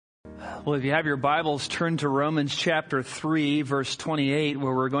Well, if you have your Bibles, turn to Romans chapter 3, verse 28,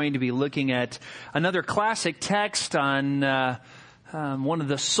 where we're going to be looking at another classic text on one of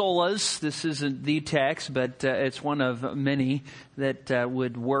the solas. This isn't the text, but it's one of many that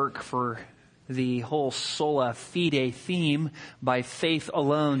would work for the whole Sola Fide theme, by faith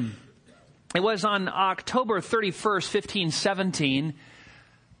alone. It was on October 31st, 1517,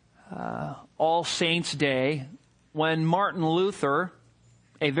 All Saints' Day, when Martin Luther,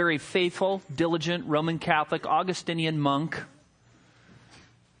 a very faithful, diligent Roman Catholic Augustinian monk,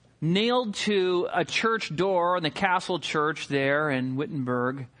 nailed to a church door in the castle church there in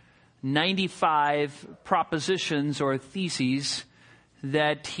Wittenberg 95 propositions or theses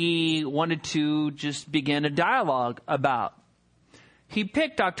that he wanted to just begin a dialogue about. He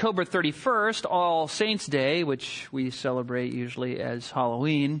picked October 31st, All Saints' Day, which we celebrate usually as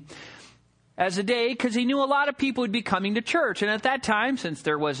Halloween, as a day because he knew a lot of people would be coming to church. And at that time, since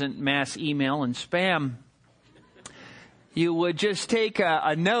there wasn't mass email and spam, you would just take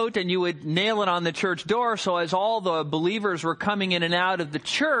a note and you would nail it on the church door, so as all the believers were coming in and out of the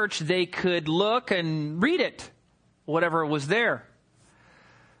church, they could look and read it, whatever was there.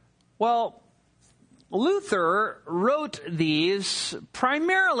 Well, Luther wrote these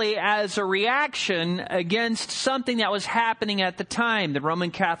primarily as a reaction against something that was happening at the time. The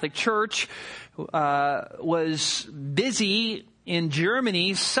Roman Catholic Church was busy in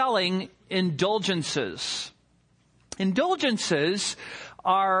Germany selling indulgences. Indulgences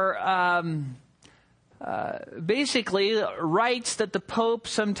are basically rights that the Pope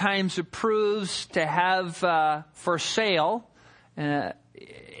sometimes approves to have for sale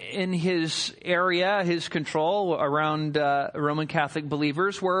in his area, his control around Roman Catholic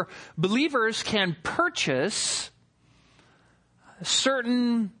believers, where believers can purchase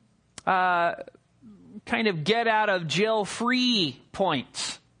certain kind of get-out-of-jail-free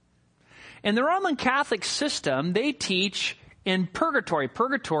points. In the Roman Catholic system, they teach in purgatory.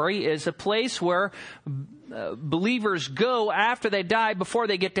 Purgatory is a place where believers go after they die before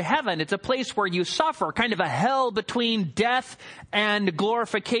they get to heaven. It's a place where you suffer, kind of a hell between death and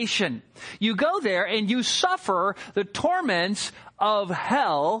glorification. You go there and you suffer the torments of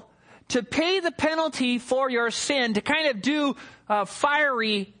hell to pay the penalty for your sin, to kind of do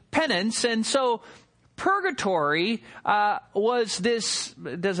fiery penance. And so purgatory was this,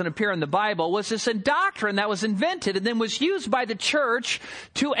 it doesn't appear in the Bible, was this doctrine that was invented and then was used by the church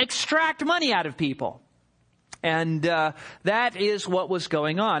to extract money out of people. And that is what was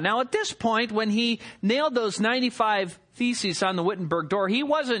going on. Now, at this point, when he nailed those 95 theses on the Wittenberg door, he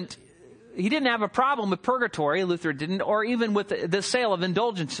didn't have a problem with purgatory, Luther didn't, or even with the sale of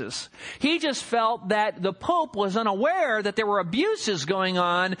indulgences. He just felt that the Pope was unaware that there were abuses going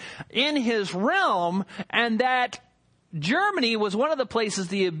on in his realm, and that Germany was one of the places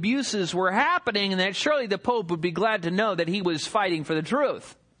the abuses were happening, and that surely the Pope would be glad to know that he was fighting for the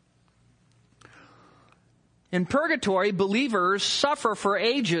truth. In purgatory, believers suffer for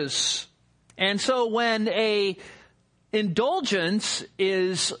ages. And so when a indulgence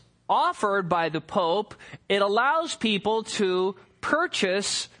is offered by the Pope, it allows people to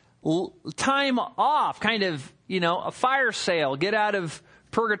purchase time off, kind of, a fire sale, get out of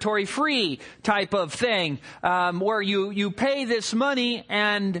purgatory free type of thing, where you pay this money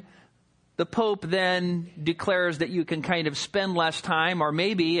and the Pope then declares that you can kind of spend less time, or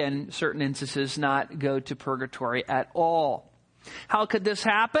maybe in certain instances not go to purgatory at all. How could this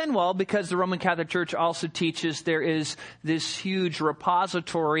happen? Well, because the Roman Catholic Church also teaches there is this huge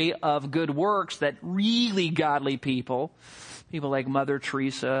repository of good works that really godly people like Mother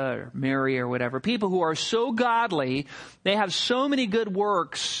Teresa or Mary or whatever, people who are so godly, they have so many good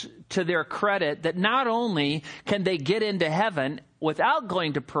works to their credit that not only can they get into heaven without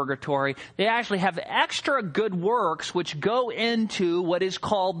going to purgatory, they actually have extra good works which go into what is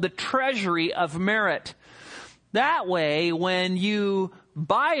called the treasury of merit. That way, when you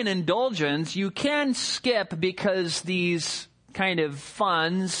buy an indulgence, you can skip because these kind of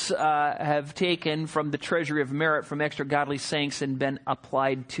funds have taken from the treasury of merit from extra godly saints and been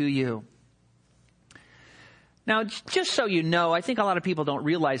applied to you. Now, just so you know, I think a lot of people don't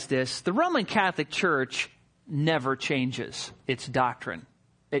realize this. The Roman Catholic Church never changes its doctrine.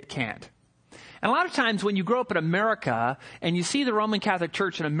 It can't. And a lot of times when you grow up in America and you see the Roman Catholic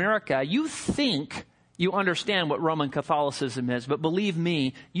Church in America, you think you understand what Roman Catholicism is. But believe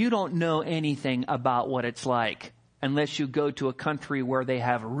me, you don't know anything about what it's like unless you go to a country where they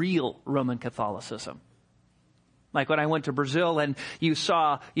have real Roman Catholicism. Like when I went to Brazil and you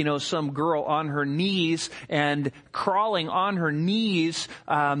saw, some girl on her knees and crawling on her knees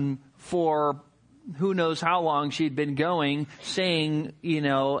for who knows how long she'd been going, saying,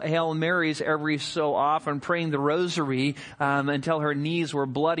 Hail Marys every so often, praying the rosary until her knees were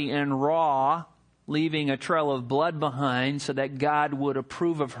bloody and raw, leaving a trail of blood behind so that God would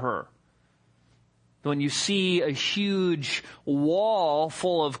approve of her. When you see a huge wall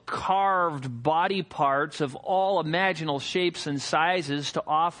full of carved body parts of all imaginable shapes and sizes to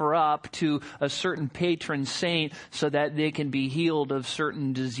offer up to a certain patron saint so that they can be healed of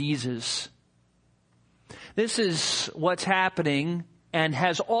certain diseases. This is what's happening and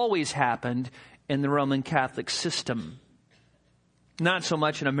has always happened in the Roman Catholic system. Not so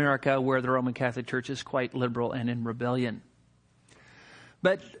much in America, where the Roman Catholic Church is quite liberal and in rebellion.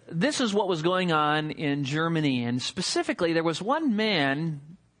 But this is what was going on in Germany. And specifically, there was one man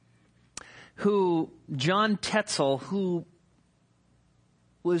John Tetzel, who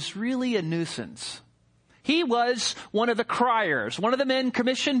was really a nuisance. He was one of the criers, one of the men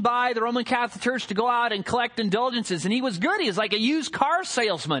commissioned by the Roman Catholic Church to go out and collect indulgences. And he was good. He was like a used car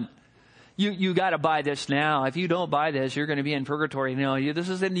salesman. You got to buy this now. If you don't buy this, you're going to be in purgatory.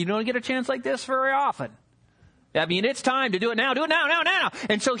 You don't get a chance like this very often. I mean, it's time to do it now. Do it now.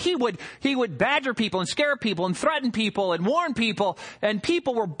 And so he would badger people and scare people and threaten people and warn people. And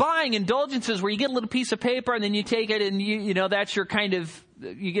people were buying indulgences where you get a little piece of paper and then you take it and that's your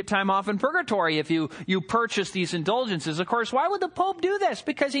you get time off in purgatory if you purchase these indulgences. Of course, why would the Pope do this?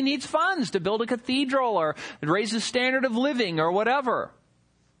 Because he needs funds to build a cathedral or raise the standard of living or whatever.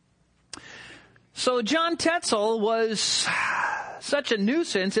 So John Tetzel was such a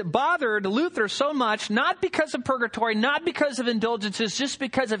nuisance. It bothered Luther so much, not because of purgatory, not because of indulgences, just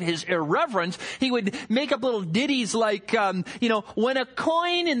because of his irreverence. He would make up little ditties like, when a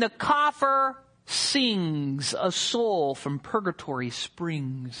coin in the coffer sings, a soul from purgatory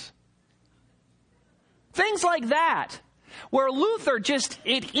springs. Things like that. Where Luther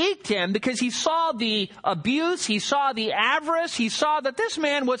it eked him because he saw the abuse, he saw the avarice, he saw that this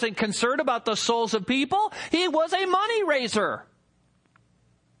man wasn't concerned about the souls of people. He was a money raiser.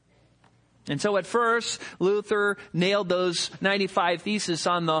 And so at first, Luther nailed those 95 theses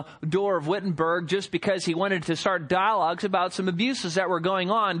on the door of Wittenberg just because he wanted to start dialogues about some abuses that were going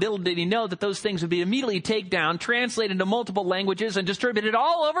on. Little did he know that those things would be immediately taken down, translated into multiple languages, and distributed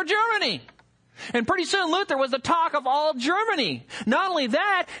all over Germany. And pretty soon Luther was the talk of all Germany. Not only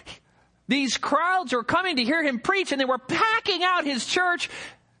that, these crowds were coming to hear him preach, and they were packing out his church.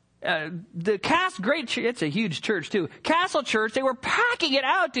 It's a huge church too. Castle Church, they were packing it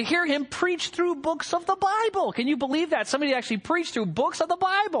out to hear him preach through books of the Bible. Can you believe that? Somebody actually preached through books of the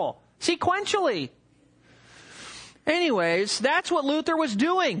Bible, sequentially. Anyways, that's what Luther was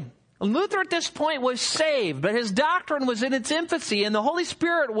doing. Luther at this point was saved, but his doctrine was in its infancy, and the Holy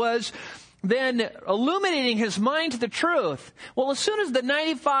Spirit was then illuminating his mind to the truth. Well, as soon as the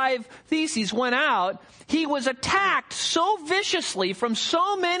 95 theses went out, he was attacked so viciously from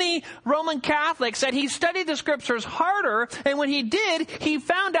so many Roman Catholics that he studied the scriptures harder. And when he did, he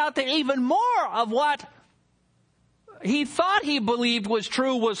found out that even more of what he thought he believed was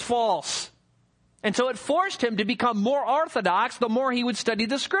true was false. And so it forced him to become more orthodox the more he would study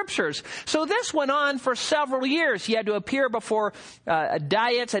the scriptures. So this went on for several years. He had to appear before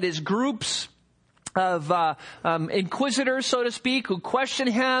diets at his groups of inquisitors, so to speak, who questioned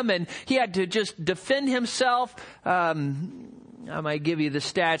him, and he had to just defend himself. I might give you the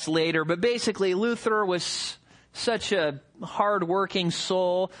stats later, but basically Luther was such a hard-working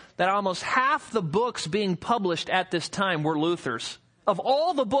soul that almost half the books being published at this time were Luther's. Of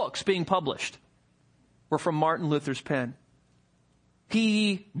all the books being published, were from Martin Luther's pen.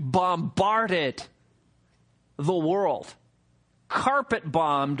 He bombarded the world, carpet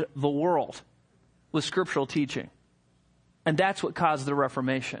bombed the world with scriptural teaching. And that's what caused the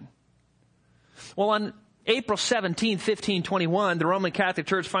Reformation. Well, on April 17, 1521, the Roman Catholic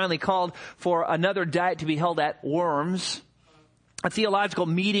Church finally called for another diet to be held at Worms, a theological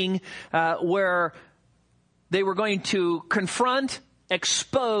meeting where they were going to confront,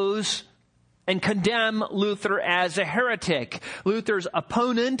 expose, and condemn Luther as a heretic. Luther's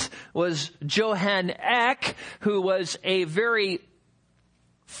opponent was Johann Eck, who was a very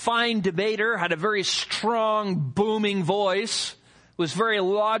fine debater, had a very strong, booming voice, was very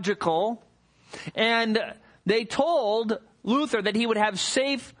logical. And they told Luther that he would have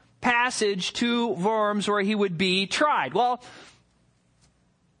safe passage to Worms where he would be tried. Well,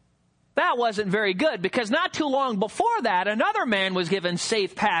 that wasn't very good, because not too long before that, another man was given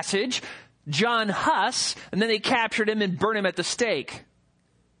safe passage, John Huss, and then they captured him and burned him at the stake.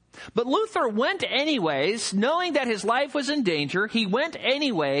 But Luther went anyways, knowing that his life was in danger. He went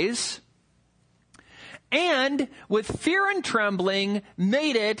anyways, And with fear and trembling,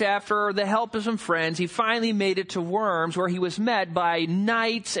 made it, after the help of some friends, he finally made it to Worms, where he was met by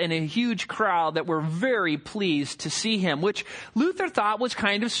knights and a huge crowd that were very pleased to see him, which Luther thought was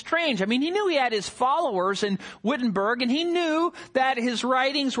kind of strange. I mean, he knew he had his followers in Wittenberg, and he knew that his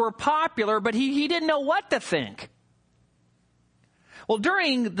writings were popular, but he didn't know what to think. Well,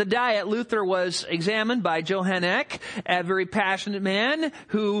 during the Diet, Luther was examined by Johann Eck, a very passionate man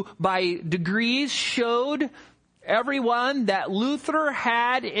who by degrees showed everyone that Luther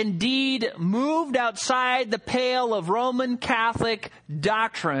had indeed moved outside the pale of Roman Catholic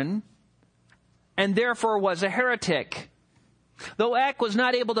doctrine and therefore was a heretic. Though Eck was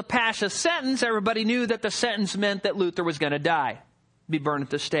not able to pass a sentence, everybody knew that the sentence meant that Luther was going to die, be burned at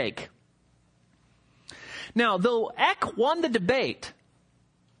the stake. Now, though Eck won the debate,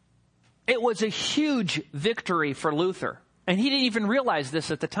 it was a huge victory for Luther. And he didn't even realize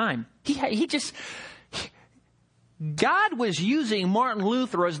this at the time. God was using Martin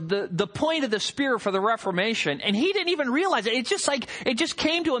Luther as the point of the spear for the Reformation, and he didn't even realize it. It just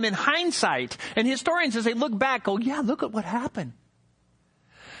came to him in hindsight. And historians, as they look back, go, yeah, look at what happened.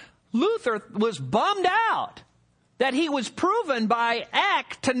 Luther was bummed out that he was proven by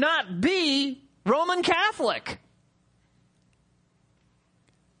Eck to not be Roman Catholic.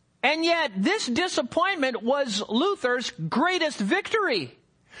 And yet, this disappointment was Luther's greatest victory,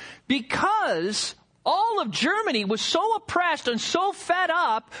 because all of Germany was so oppressed and so fed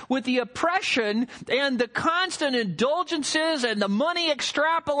up with the oppression and the constant indulgences and the money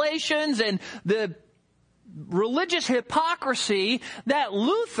extrapolations and the religious hypocrisy that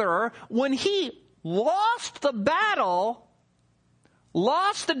Luther, when he lost the battle,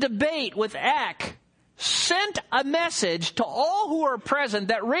 lost the debate with Eck, sent a message to all who were present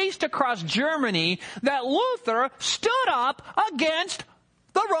that raced across Germany that Luther stood up against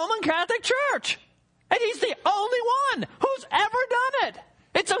the Roman Catholic Church. And he's the only one who's ever done it.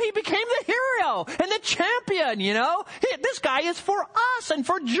 And so he became the hero and the champion, you know. This guy is for us and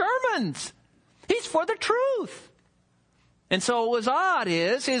for Germans. He's for the truth. And so what was odd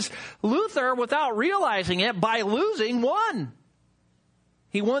is Luther, without realizing it, by losing, won.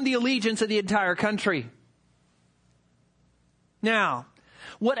 He won the allegiance of the entire country. Now,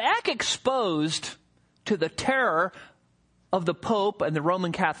 what Eck exposed to the terror of the Pope and the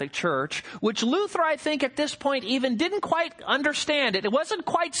Roman Catholic Church, which Luther, I think, at this point even didn't quite understand it. It wasn't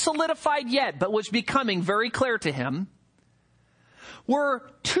quite solidified yet, but was becoming very clear to him,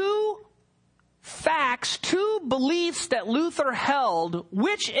 were two facts, two beliefs that Luther held,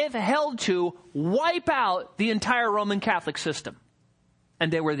 which, if held to, wipe out the entire Roman Catholic system.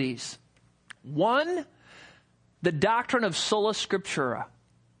 And they were these. One, the doctrine of sola scriptura.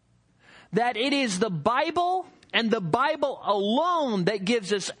 That it is the Bible and the Bible alone that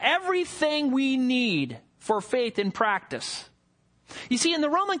gives us everything we need for faith and practice. You see, in the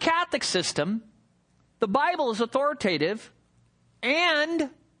Roman Catholic system, the Bible is authoritative, and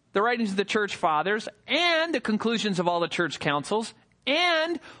the writings of the church fathers, and the conclusions of all the church councils,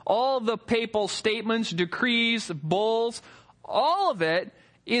 and all the papal statements, decrees, bulls, all of it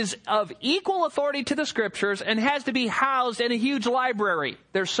is of equal authority to the scriptures and has to be housed in a huge library.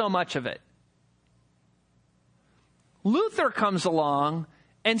 There's so much of it. Luther comes along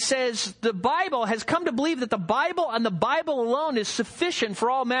and says the Bible has come to believe that the Bible and the Bible alone is sufficient for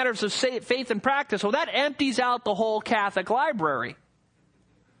all matters of faith and practice. Well, that empties out the whole Catholic library.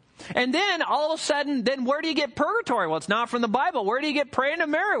 And then all of a sudden, then where do you get purgatory? Well, it's not from the Bible. Where do you get praying to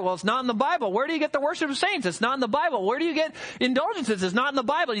Mary? Well, it's not in the Bible. Where do you get the worship of saints? It's not in the Bible. Where do you get indulgences? It's not in the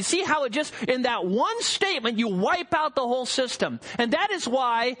Bible. You see how it just, in that one statement, you wipe out the whole system. And that is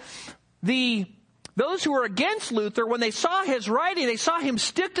why those who were against Luther, when they saw his writing, they saw him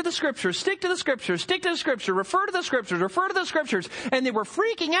stick to the scriptures, stick to the scriptures, stick to the scripture, refer to the scriptures, refer to the scriptures. And they were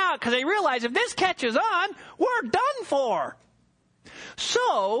freaking out because they realized if this catches on, we're done for.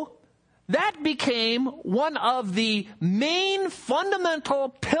 So, that became one of the main fundamental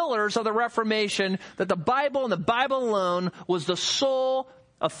pillars of the Reformation, that the Bible and the Bible alone was the sole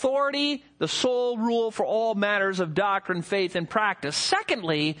authority, the sole rule for all matters of doctrine, faith, and practice.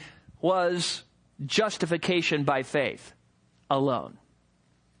 Secondly, was justification by faith alone.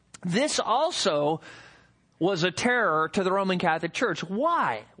 This also was a terror to the Roman Catholic Church.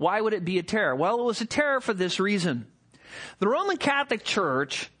 Why? Why would it be a terror? Well, it was a terror for this reason. The Roman Catholic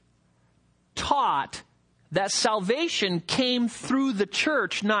Church taught that salvation came through the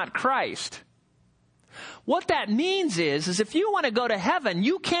church, not Christ. What that means is if you want to go to heaven,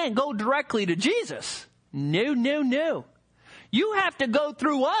 you can't go directly to Jesus. No. You have to go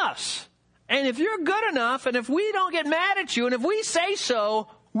through us. And if you're good enough, and if we don't get mad at you, and if we say so,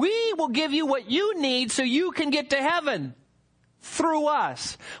 We will give you what you need so you can get to heaven through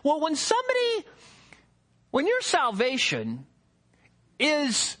us. Well, when your salvation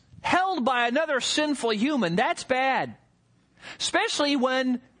is held by another sinful human, that's bad. Especially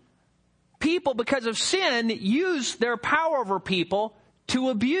when people, because of sin, use their power over people to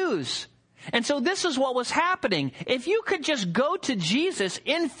abuse. And so this is what was happening. If you could just go to Jesus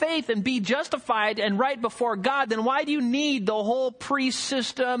in faith and be justified and right before God, then why do you need the whole priest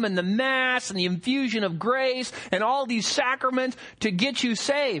system and the Mass and the infusion of grace and all these sacraments to get you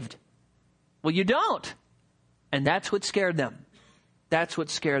saved? Well, you don't. And that's what scared them. That's what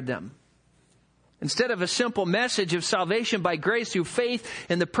scared them. Instead of a simple message of salvation by grace through faith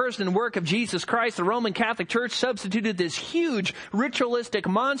in the person and work of Jesus Christ, the Roman Catholic Church substituted this huge ritualistic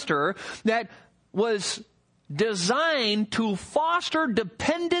monster that was designed to foster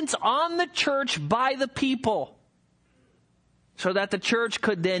dependence on the church by the people, so that the church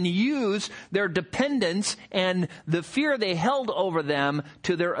could then use their dependence and the fear they held over them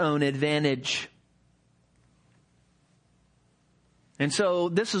to their own advantage. And so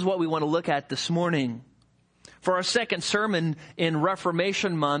this is what we want to look at this morning. For our second sermon in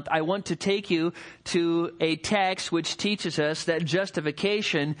Reformation Month, I want to take you to a text which teaches us that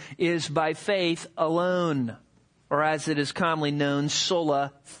justification is by faith alone, or as it is commonly known,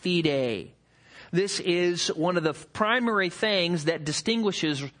 Sola Fide. This is one of the primary things that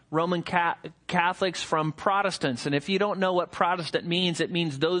distinguishes Roman Catholics from Protestants. And if you don't know what Protestant means, it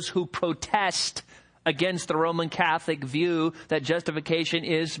means those who protest against the Roman Catholic view that justification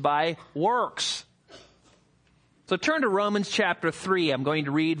is by works. So turn to Romans chapter 3. I'm going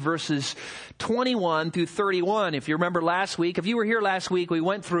to read verses 21 through 31. If you remember if you were here last week, we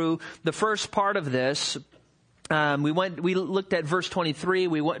went through the first part of this. We looked at verse 23.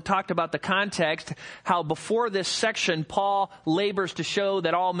 We talked about the context, how before this section, Paul labors to show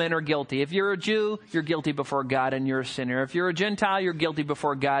that all men are guilty. If you're a Jew, you're guilty before God and you're a sinner. If you're a Gentile, you're guilty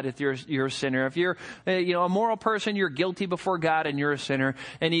before God if you're a sinner. If you're a moral person, you're guilty before God and you're a sinner.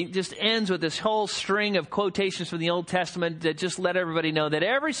 And he just ends with this whole string of quotations from the Old Testament that just let everybody know that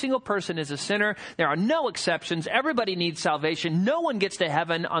every single person is a sinner. There are no exceptions. Everybody needs salvation. No one gets to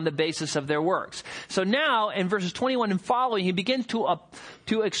heaven on the basis of their works. So now, in verses 21 and following, he begins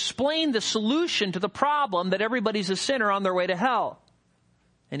to explain the solution to the problem that everybody's a sinner on their way to hell.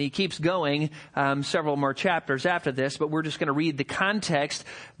 And he keeps going several more chapters after this, but we're just going to read the context,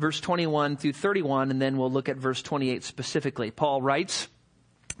 verse 21 through 31, and then we'll look at verse 28 specifically. Paul writes,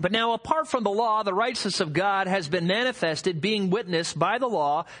 "But now apart from the law, the righteousness of God has been manifested, being witnessed by the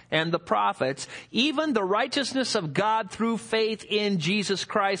law and the prophets, even the righteousness of God through faith in Jesus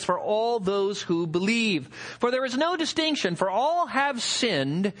Christ for all those who believe. For there is no distinction, for all have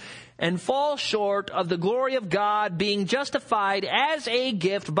sinned and fall short of the glory of God, being justified as a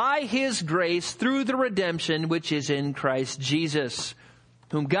gift by His grace through the redemption which is in Christ Jesus,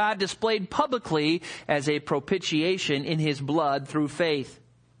 whom God displayed publicly as a propitiation in His blood through faith.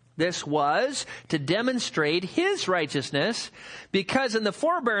 This was to demonstrate His righteousness, because in the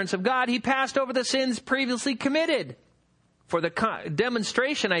forbearance of God He passed over the sins previously committed. For the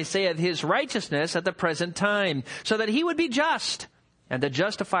demonstration, I say, of His righteousness at the present time, so that He would be just and the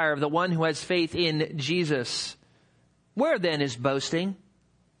justifier of the one who has faith in Jesus. Where then is boasting?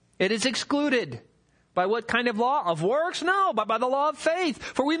 It is excluded. By what kind of law? Of works? No, but by the law of faith.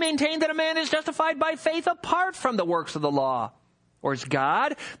 For we maintain that a man is justified by faith apart from the works of the law. Or is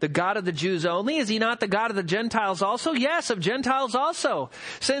God the God of the Jews only? Is He not the God of the Gentiles also? Yes, of Gentiles also.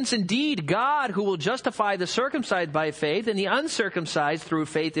 Since indeed God, who will justify the circumcised by faith and the uncircumcised through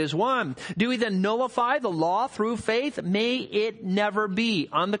faith, is one. Do we then nullify the law through faith? May it never be.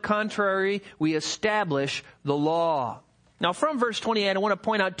 On the contrary, we establish the law. Now, from verse 28, I want to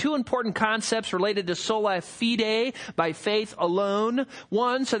point out two important concepts related to sola fide, by faith alone.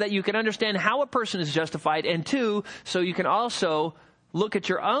 One, so that you can understand how a person is justified. And two, so you can also look at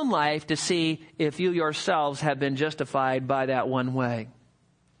your own life to see if you yourselves have been justified by that one way.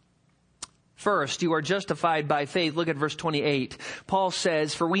 First, you are justified by faith. Look at verse 28. Paul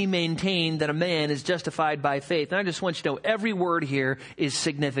says, "For we maintain that a man is justified by faith." And I just want you to know, every word here is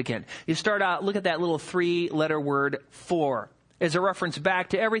significant. You start out, look at that little 3-letter word, for. As a reference back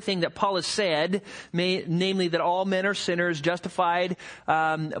to everything that Paul has said, namely that all men are sinners, justified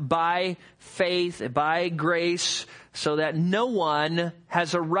by faith, by grace, so that no one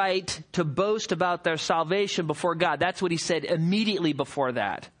has a right to boast about their salvation before God. That's what he said immediately before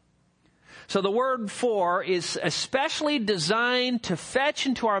that. So the word "for" is especially designed to fetch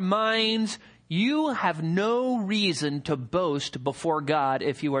into our minds, you have no reason to boast before God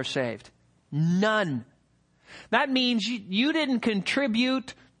if you are saved. None. That means you didn't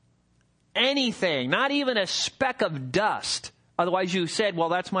contribute anything, not even a speck of dust. Otherwise you said, well,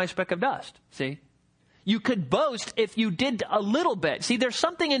 that's my speck of dust. See? You could boast if you did a little bit. See, there's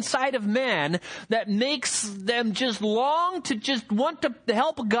something inside of man that makes them just long to just want to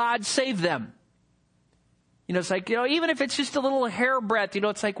help God save them. It's like, even if it's just a little hairbreadth,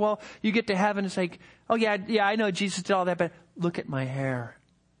 it's like, well, you get to heaven, it's like, oh yeah, I know Jesus did all that, but look at my hair.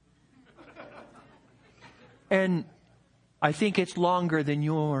 And I think it's longer than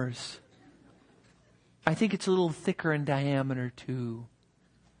yours. I think it's a little thicker in diameter too.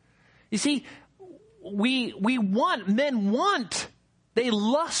 You see, they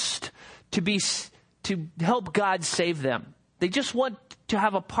lust to help God save them. They just want to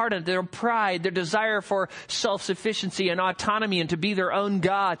have a part of their pride, their desire for self-sufficiency and autonomy and to be their own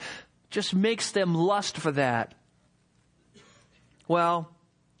God just makes them lust for that. Well,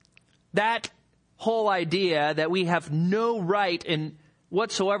 that whole idea that we have no right in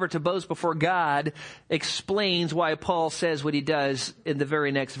whatsoever to boast before God explains why Paul says what he does in the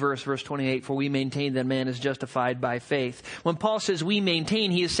very next verse, verse 28, for we maintain that man is justified by faith. When Paul says we maintain,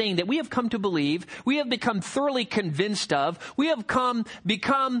 he is saying that we have come to believe, we have become thoroughly convinced of, we have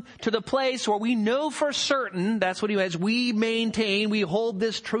become to the place where we know for certain, that's what he says, we maintain, we hold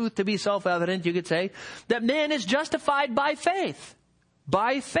this truth to be self-evident, you could say, that man is justified by faith.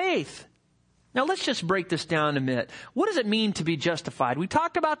 By faith. Now let's just break this down a minute. What does it mean to be justified? We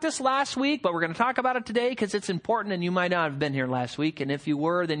talked about this last week, but we're going to talk about it today because it's important and you might not have been here last week. And if you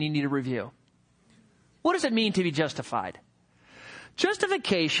were, then you need a review. What does it mean to be justified?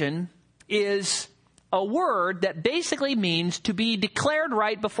 Justification is a word that basically means to be declared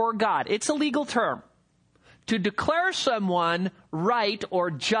right before God. It's a legal term. To declare someone right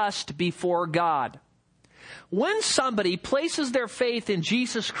or just before God. When somebody places their faith in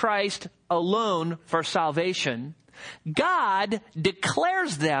Jesus Christ alone for salvation, God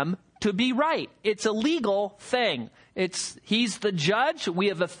declares them to be right. It's a legal thing. He's the judge. We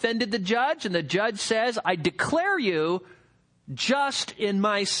have offended the judge, and the judge says, I declare you just in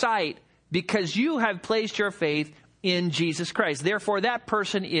my sight because you have placed your faith in Jesus Christ. Therefore, that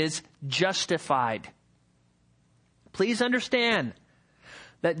person is justified. Please understand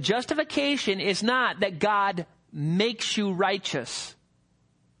that justification is not that God makes you righteous.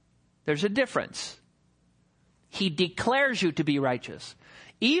 There's a difference. He declares you to be righteous.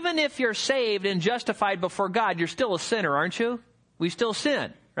 Even if you're saved and justified before God, you're still a sinner, aren't you? We still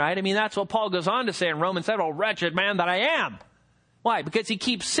sin, right? I mean, that's what Paul goes on to say in Romans 7, oh, wretched man that I am. Why? Because he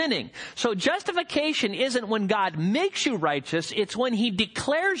keeps sinning. So justification isn't when God makes you righteous, it's when he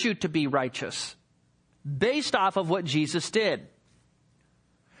declares you to be righteous based off of what Jesus did.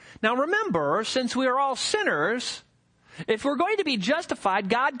 Now remember, since we are all sinners, if we're going to be justified,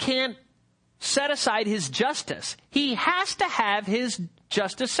 God can't set aside his justice. He has to have his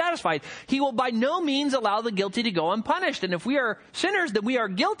justice satisfied. He will by no means allow the guilty to go unpunished. And if we are sinners, then we are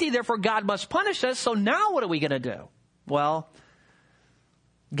guilty, therefore God must punish us. So now what are we going to do? Well,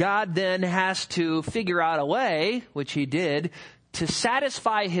 God then has to figure out a way, which he did, to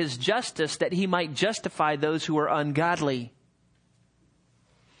satisfy his justice that he might justify those who are ungodly.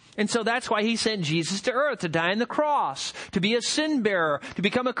 And so that's why he sent Jesus to earth to die on the cross, to be a sin bearer, to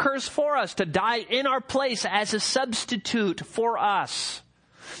become a curse for us, to die in our place as a substitute for us.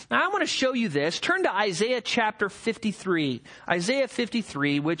 Now I want to show you this. Turn to Isaiah chapter 53. Isaiah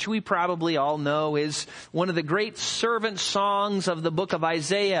 53, which we probably all know is one of the great servant songs of the book of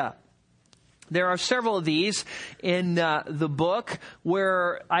Isaiah. There are several of these in the book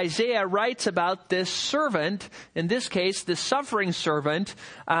where Isaiah writes about this servant, in this case, the suffering servant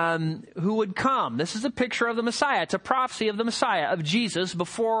who would come. This is a picture of the Messiah. It's a prophecy of the Messiah, of Jesus,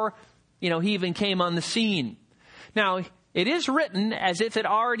 before he even came on the scene. Now, it is written as if it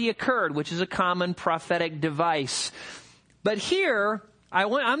already occurred, which is a common prophetic device. But here,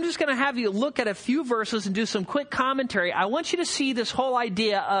 I'm just going to have you look at a few verses and do some quick commentary. I want you to see this whole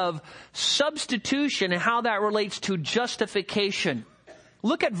idea of substitution and how that relates to justification.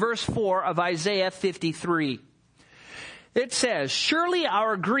 Look at verse 4 of Isaiah 53. It says, surely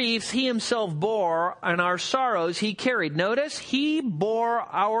our griefs he himself bore, and our sorrows he carried. Notice, he bore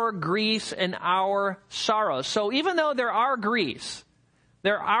our griefs and our sorrows. So even though there are griefs,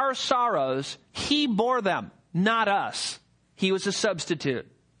 there are sorrows, he bore them, not us. He was a substitute.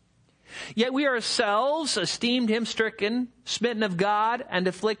 Yet we ourselves esteemed him stricken, smitten of God, and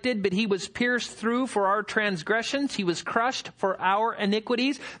afflicted, but he was pierced through for our transgressions. He was crushed for our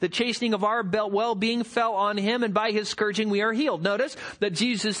iniquities. The chastening of our well-being fell on him, and by his scourging we are healed. Notice that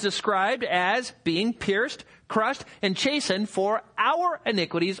Jesus is described as being pierced, crushed and chastened for our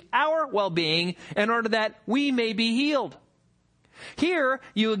iniquities, our well-being, in order that we may be healed. Here,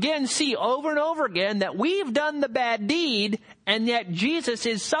 you again see over and over again that we've done the bad deed, and yet Jesus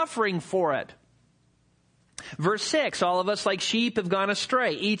is suffering for it. Verse 6, all of us like sheep have gone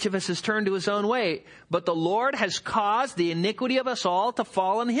astray. Each of us has turned to his own way. But the Lord has caused the iniquity of us all to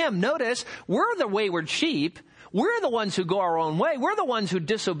fall on him. Notice, we're the wayward sheep. We're the ones who go our own way. We're the ones who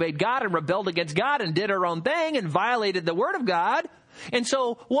disobeyed God and rebelled against God and did our own thing and violated the word of God. And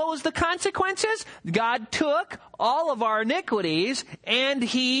so what was the consequences? God took all of our iniquities and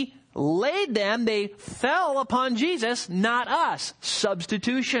he laid them. They fell upon Jesus, not us.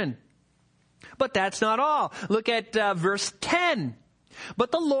 Substitution. But that's not all. Look at verse 10.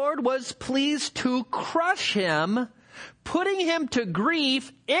 But the Lord was pleased to crush him, putting him to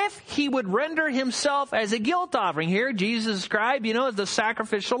grief if he would render himself as a guilt offering. Here, Jesus is described, as the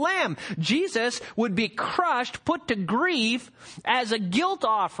sacrificial lamb. Jesus would be crushed, put to grief as a guilt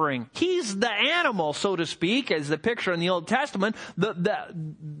offering. He's the animal, so to speak, as the picture in the Old Testament,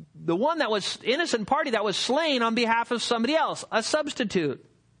 the one that was innocent party that was slain on behalf of somebody else, a substitute.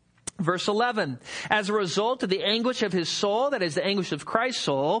 Verse 11, as a result of the anguish of his soul, that is the anguish of Christ's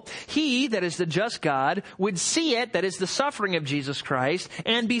soul, he, that is the just God, would see it, that is the suffering of Jesus Christ,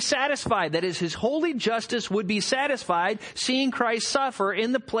 and be satisfied, that is his holy justice would be satisfied, seeing Christ suffer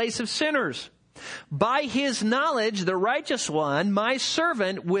in the place of sinners. By his knowledge, the righteous one, my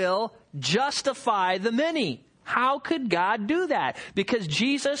servant, will justify the many. How could God do that? Because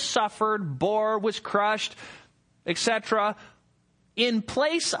Jesus suffered, bore, was crushed, etc., in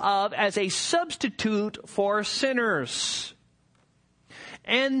place of, as a substitute for sinners.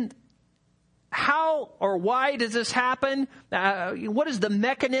 And how or why does this happen? What is the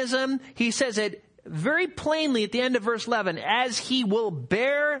mechanism? He says it very plainly at the end of verse 11, as he will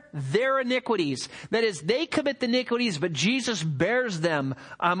bear their iniquities. That is, they commit the iniquities, but Jesus bears them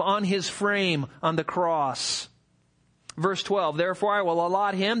on his frame on the cross. Verse 12, therefore I will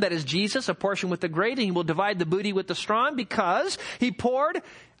allot him, that is Jesus, a portion with the great, and he will divide the booty with the strong, because he poured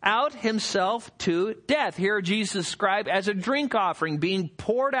out himself to death. Here Jesus is described as a drink offering being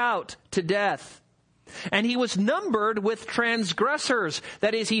poured out to death. And he was numbered with transgressors.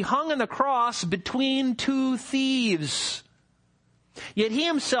 That is, he hung on the cross between two thieves. Yet he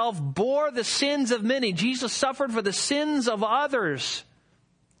himself bore the sins of many. Jesus suffered for the sins of others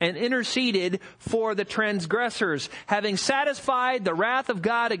and interceded for the transgressors. Having satisfied the wrath of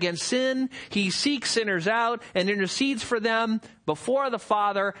God against sin, he seeks sinners out and intercedes for them before the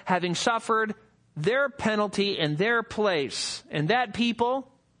Father, having suffered their penalty in their place. And that,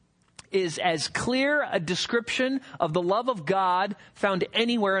 people, is as clear a description of the love of God found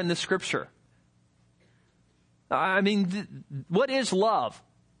anywhere in the Scripture. I mean, what is love?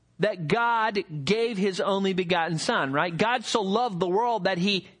 That God gave his only begotten Son, right? God so loved the world that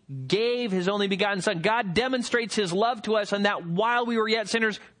he gave his only begotten Son. God demonstrates his love to us, and that while we were yet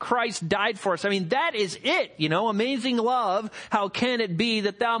sinners, Christ died for us. I mean, that is it, amazing love. How can it be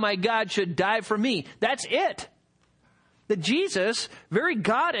that thou, my God, should die for me? That's it. That Jesus, very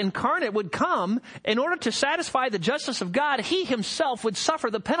God incarnate, would come in order to satisfy the justice of God. He himself would suffer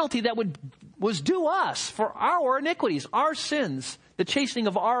the penalty that was due us for our iniquities, our sins. The chastening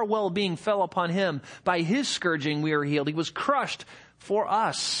of our well-being fell upon him. By his scourging we are healed. He was crushed for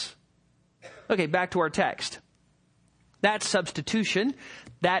us. Okay, back to our text. That substitution,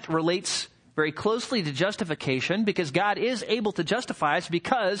 that relates very closely to justification, because God is able to justify us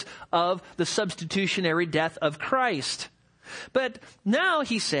because of the substitutionary death of Christ. But now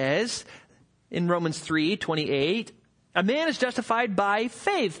he says in Romans 3:28, a man is justified by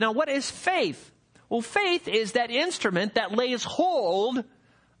faith. Now, what is faith? Well, faith is that instrument that lays hold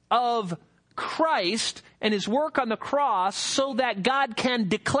of Christ and his work on the cross so that God can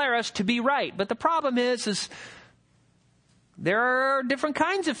declare us to be right. But the problem is there are different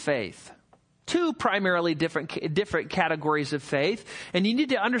kinds of faith. Two primarily different categories of faith. And you need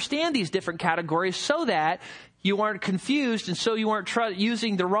to understand these different categories so that you aren't confused and so you aren't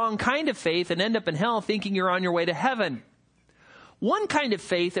using the wrong kind of faith and end up in hell thinking you're on your way to heaven. One kind of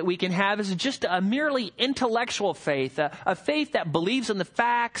faith that we can have is just a merely intellectual faith, a faith that believes in the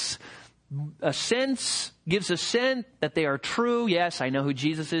facts, gives assent that they are true. Yes, I know who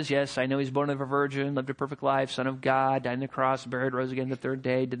Jesus is. Yes, I know he's born of a virgin, lived a perfect life, Son of God, died on the cross, buried, rose again the third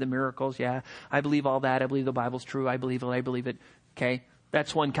day, did the miracles. Yeah, I believe all that. I believe the Bible's true. I believe it. Okay,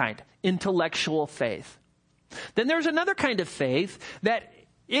 that's one kind. Intellectual faith. Then there's another kind of faith that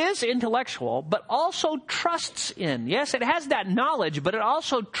is intellectual, but also trusts in. Yes, it has that knowledge, but it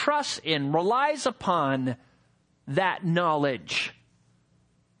also trusts in, relies upon that knowledge.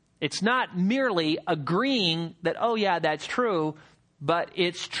 It's not merely agreeing that, oh yeah, that's true, but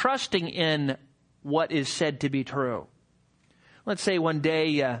it's trusting in what is said to be true. Let's say one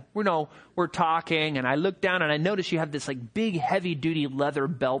day, we're talking and I look down and I notice you have this like big heavy duty leather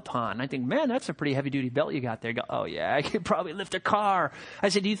belt on. I think, man, that's a pretty heavy duty belt you got there. I go, oh yeah, I could probably lift a car. I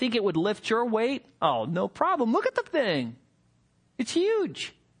said, do you think it would lift your weight? Oh, no problem. Look at the thing. It's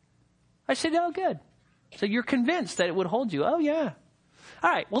huge. I said, oh, good. So you're convinced that it would hold you. Oh yeah. All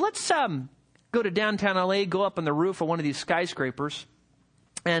right. Well, let's, go to downtown LA, go up on the roof of one of these skyscrapers.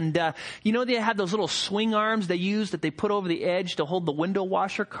 And, they have those little swing arms they use that they put over the edge to hold the window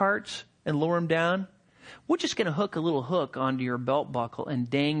washer carts and lower them down. We're just going to hook a little hook onto your belt buckle and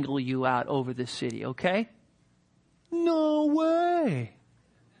dangle you out over the city, okay? No way.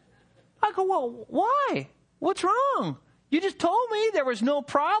 I go, well, why? What's wrong? You just told me there was no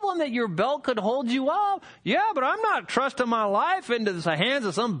problem that your belt could hold you up. Yeah, but I'm not trusting my life into the hands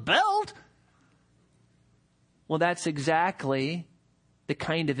of some belt. Well, that's exactly the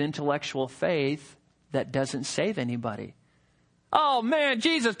kind of intellectual faith that doesn't save anybody. Oh man,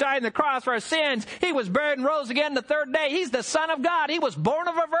 Jesus died on the cross for our sins. He was buried and rose again the third day. He's the Son of God. He was born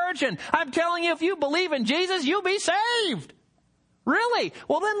of a virgin. I'm telling you, if you believe in Jesus, you'll be saved. Really?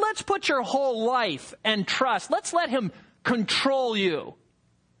 Well, then let's put your whole life and trust. Let's let him control you,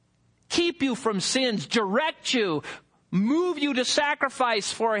 keep you from sins, direct you, move you to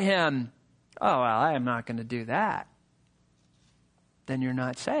sacrifice for him. Oh, well, I am not going to do that. Then you're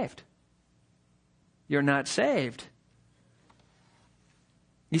not saved. You're not saved.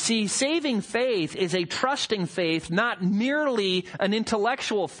 You see, saving faith is a trusting faith, not merely an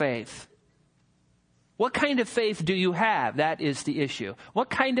intellectual faith. What kind of faith do you have? That is the issue. What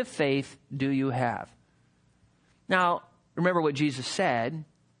kind of faith do you have? Now, remember what Jesus said.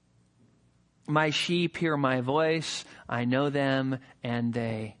 My sheep hear my voice. I know them, and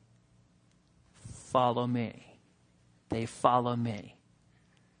they follow me. They follow me.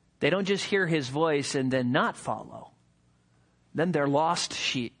 They don't just hear his voice and then not follow. Then they're lost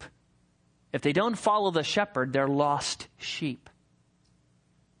sheep. If they don't follow the shepherd, they're lost sheep.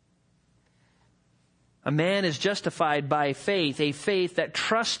 A man is justified by faith, a faith that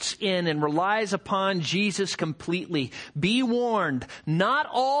trusts in and relies upon Jesus completely. Be warned, not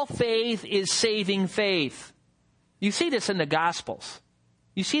all faith is saving faith. You see this in the Gospels.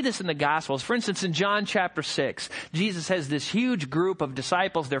 You see this in the Gospels. For instance, in John chapter 6, Jesus has this huge group of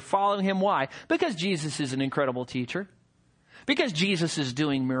disciples. They're following him. Why? Because Jesus is an incredible teacher. Because Jesus is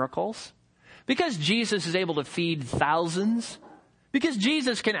doing miracles. Because Jesus is able to feed thousands. Because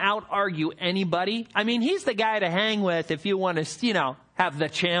Jesus can out-argue anybody. I mean, he's the guy to hang with if you want to, have the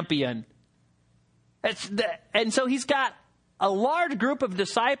champion. And so he's got a large group of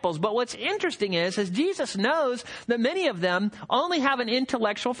disciples. But what's interesting is Jesus knows that many of them only have an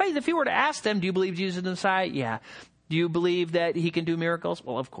intellectual faith. If you were to ask them, do you believe Jesus is the Messiah? Yeah. Do you believe that he can do miracles?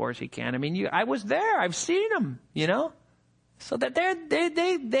 Well, of course he can. I mean, I was there. I've seen him, So that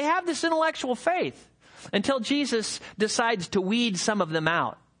they have this intellectual faith until Jesus decides to weed some of them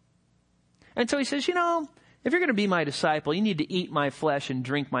out. And so he says, if you're going to be my disciple, you need to eat my flesh and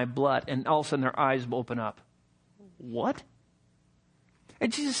drink my blood. And all of a sudden their eyes will open up. What?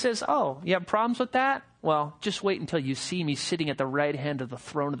 And Jesus says, oh, you have problems with that? Well, just wait until you see me sitting at the right hand of the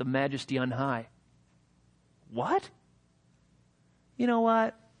throne of the majesty on high. What? You know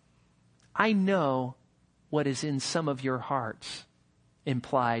what? I know what is in some of your hearts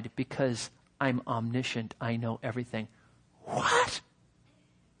implied because I'm omniscient. I know everything. What?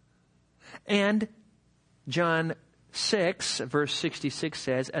 And John 6, verse 66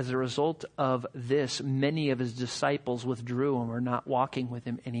 says, as a result of this, many of his disciples withdrew and were not walking with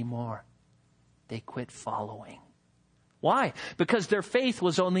him anymore. They quit following. Why? Because their faith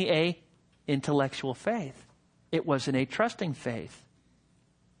was only a intellectual faith. It wasn't a trusting faith.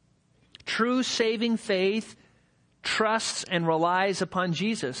 True saving faith trusts and relies upon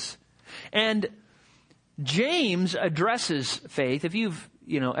Jesus. And James addresses faith. If you've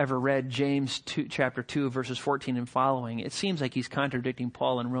ever read James chapter 2, verses 14 and following, it seems like he's contradicting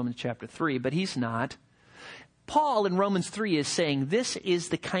Paul in Romans chapter 3, but he's not. Paul in Romans 3 is saying this is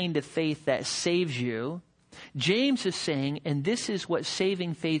the kind of faith that saves you. James is saying, and this is what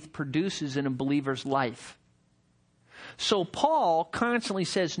saving faith produces in a believer's life. So Paul constantly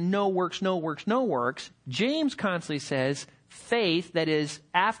says, no works, no works, no works. James constantly says, faith, that is,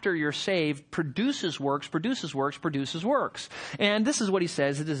 after you're saved, produces works, produces works, produces works. And this is what he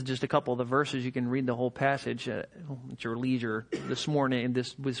says. This is just a couple of the verses. You can read the whole passage at your leisure this morning and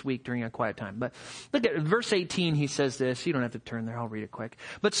this week during a quiet time. But look at verse 18. He says this. You don't have to turn there. I'll read it quick.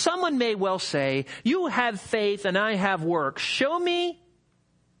 But someone may well say, you have faith and I have works. Show me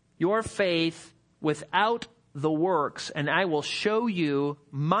your faith without the works, and I will show you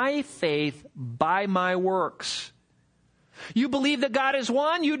my faith by my works. You believe that God is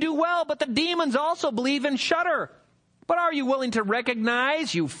one, you do well, but the demons also believe and shudder. But are you willing to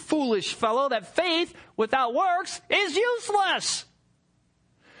recognize, you foolish fellow, that faith without works is useless?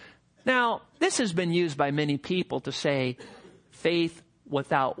 Now, this has been used by many people to say faith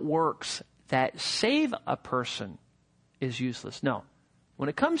without works that save a person is useless. No. When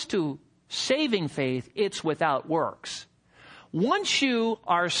it comes to saving faith, it's without works. Once you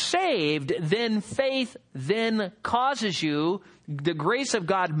are saved, then faith then causes you, the grace of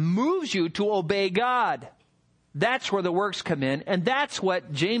God moves you to obey God. That's where the works come in, and that's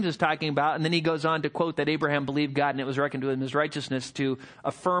what James is talking about. And then he goes on to quote that Abraham believed God and it was reckoned to him as righteousness to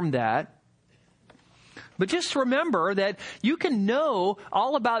affirm that. But just remember that you can know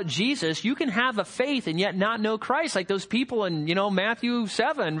all about Jesus. You can have a faith and yet not know Christ. Like those people in, Matthew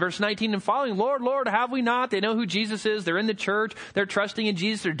 7, verse 19 and following. Lord, Lord, have we not? They know who Jesus is. They're in the church. They're trusting in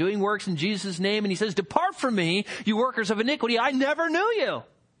Jesus. They're doing works in Jesus' name. And he says, depart from me, you workers of iniquity. I never knew you.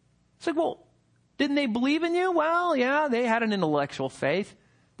 It's like, well, didn't they believe in you? Well, yeah, they had an intellectual faith.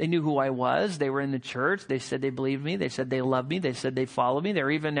 They knew who I was. They were in the church. They said they believed me. They said they loved me. They said they followed me. They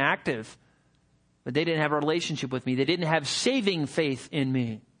were even active. But they didn't have a relationship with me. They didn't have saving faith in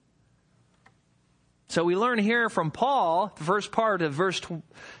me. So we learn here from Paul, the first part of verse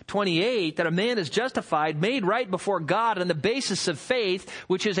 28, that a man is justified, made right before God on the basis of faith,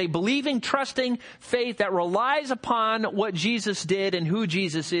 which is a believing, trusting faith that relies upon what Jesus did and who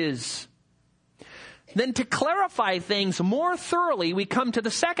Jesus is. Then to clarify things more thoroughly, we come to the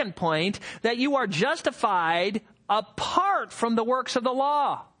second point, that you are justified apart from the works of the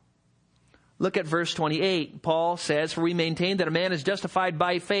law. Look at verse 28. Paul says, for we maintain that a man is justified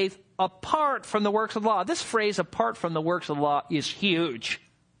by faith apart from the works of the law. This phrase, apart from the works of the law, is huge.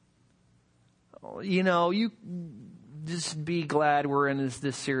 You just be glad we're in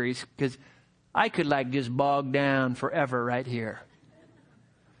this series, because I could just bog down forever right here.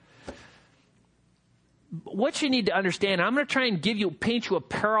 What you need to understand, I'm going to try and paint you a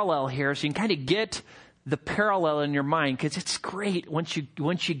parallel here so you can kind of get the parallel in your mind, because it's great once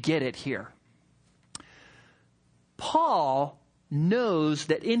you get it here. Paul knows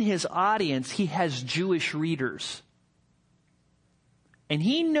that in his audience he has Jewish readers. And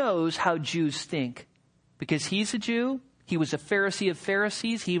he knows how Jews think. Because he's a Jew, he was a Pharisee of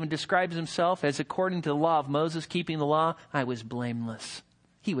Pharisees. He even describes himself as, according to the law of Moses, keeping the law, I was blameless.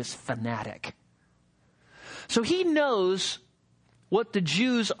 He was fanatic. So he knows what the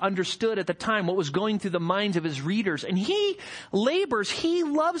Jews understood at the time, what was going through the minds of his readers. And he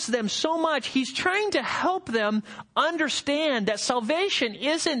loves them so much. He's trying to help them understand that salvation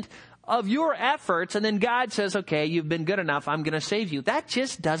isn't of your efforts, and then God says, okay, you've been good enough, I'm going to save you. That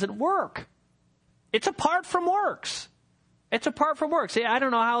just doesn't work. It's apart from works. It's apart from works. I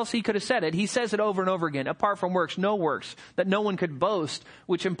don't know how else he could have said it. He says it over and over again. Apart from works, that no one could boast,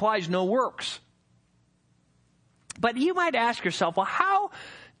 which implies no works. But you might ask yourself, well, how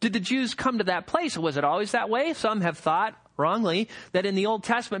did the Jews come to that place? Was it always that way? Some have thought, wrongly, that in the Old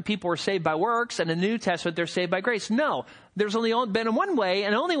Testament people were saved by works, and in the New Testament they're saved by grace. No, there's only been one way,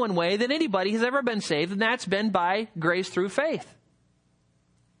 and only one way that anybody has ever been saved, and that's been by grace through faith.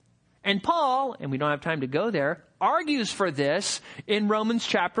 And Paul, and we don't have time to go there, argues for this in Romans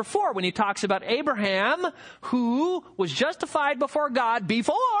chapter 4 when he talks about Abraham, who was justified before God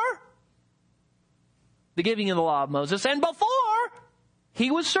before the giving of the law of Moses, and before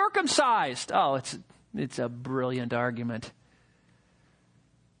he was circumcised. Oh, it's a brilliant argument.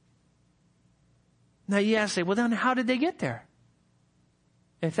 Now you say, well then how did they get there?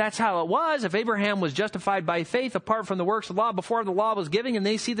 If that's how it was, if Abraham was justified by faith apart from the works of the law before the law was given, and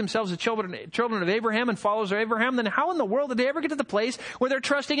they see themselves as children of Abraham and followers of Abraham, then how in the world did they ever get to the place where they're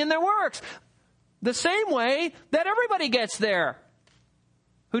trusting in their works? The same way that everybody gets there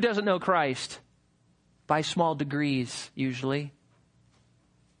who doesn't know Christ. By small degrees, usually.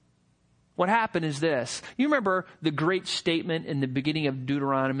 What happened is this. You remember the great statement in the beginning of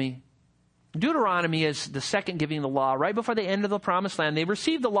Deuteronomy? Deuteronomy is the second giving of the law. Right before they enter the promised land, they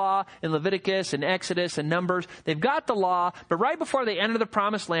received the law in Leviticus and Exodus and Numbers. They've got the law, but right before they enter the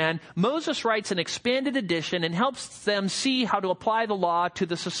promised land, Moses writes an expanded edition and helps them see how to apply the law to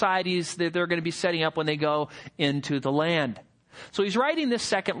the societies that they're going to be setting up when they go into the land. So he's writing this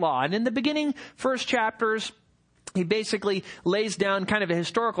second law. And in the beginning, first chapters, he basically lays down kind of a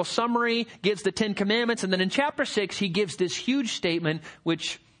historical summary, gives the 10 Commandments, and then in chapter 6, he gives this huge statement,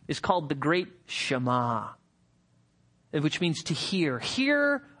 which is called the Great Shema, which means to hear.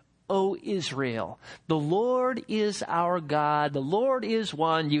 Hear, O Israel. The Lord is our God. The Lord is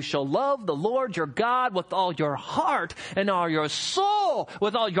one. You shall love the Lord your God with all your heart and all your soul,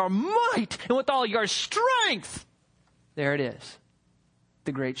 with all your might and with all your strength. There it is.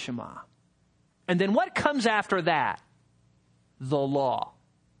 The great Shema. And then what comes after that? The law.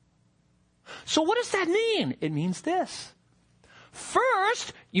 So what does that mean? It means this.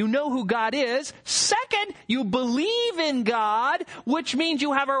 First, you know who God is. Second, you believe in God, which means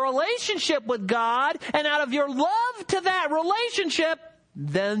you have a relationship with God. And out of your love to that relationship,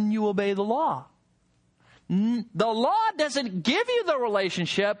 then you obey the law. The law doesn't give you the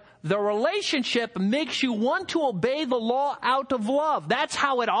relationship. The relationship makes you want to obey the law out of love. That's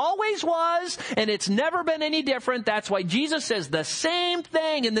how it always was, and it's never been any different. That's why Jesus says the same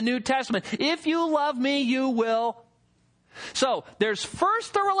thing in the New Testament. If you love me, you will. So there's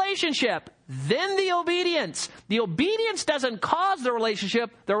first the relationship, then the obedience. The obedience doesn't cause the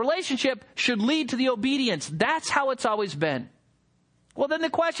relationship. The relationship should lead to the obedience. That's how it's always been. Well, then the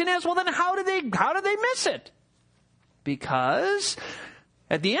question is, well, then how did they miss it? Because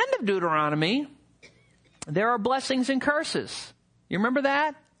at the end of Deuteronomy, there are blessings and curses. You remember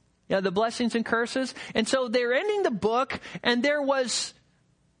that? Yeah, the blessings and curses. And so they're ending the book, and there was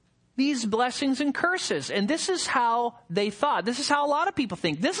these blessings and curses. And this is how they thought. This is how a lot of people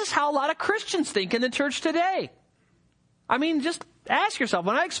think. This is how a lot of Christians think in the church today. I mean, just ask yourself,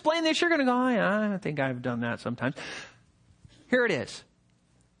 when I explain this, you're going to go, oh, yeah, I think I've done that sometimes. Here it is.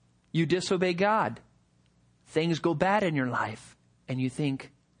 You disobey God. Things go bad in your life. And you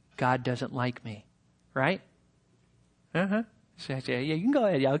think, God doesn't like me. Right? Uh-huh. So yeah, you can go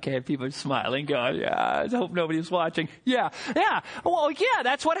ahead. Yeah, okay, people are smiling, going, yeah, I hope nobody's watching. Yeah. Well, yeah,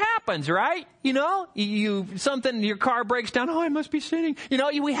 that's what happens, right? You know, your car breaks down. Oh, I must be sinning. You know,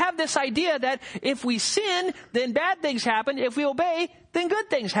 we have this idea that if we sin, then bad things happen. If we obey, then good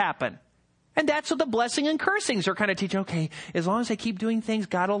things happen. And that's what the blessing and cursings are kind of teaching. Okay, as long as I keep doing things,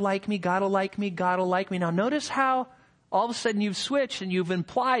 God will like me, God will like me, God will like me. Now notice how all of a sudden you've switched and you've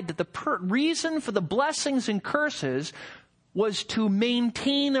implied that the reason for the blessings and curses was to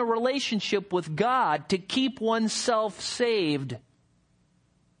maintain a relationship with God, to keep oneself saved.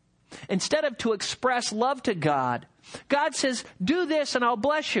 Instead of to express love to God. God says, do this and I'll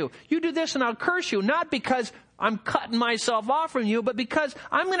bless you. You do this and I'll curse you. Not because I'm cutting myself off from you, but because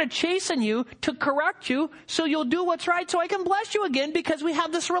I'm going to chasten you to correct you so you'll do what's right so I can bless you again because we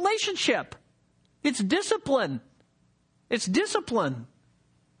have this relationship. It's discipline. It's discipline.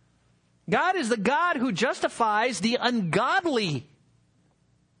 God is the God who justifies the ungodly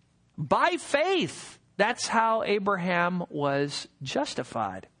by faith. That's how Abraham was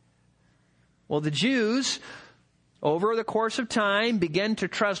justified. Well, the Jews, over the course of time, began to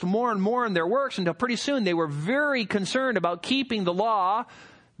trust more and more in their works until pretty soon they were very concerned about keeping the law,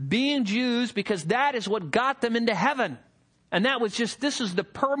 being Jews, because that is what got them into heaven. And this is the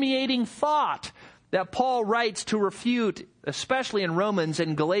permeating thought that Paul writes to refute, especially in Romans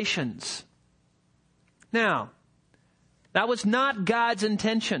and Galatians. Now, that was not God's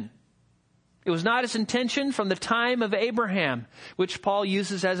intention. It was not his intention from the time of Abraham, which Paul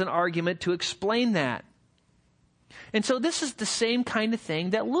uses as an argument to explain that. And so this is the same kind of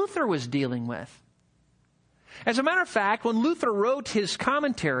thing that Luther was dealing with. As a matter of fact, when Luther wrote his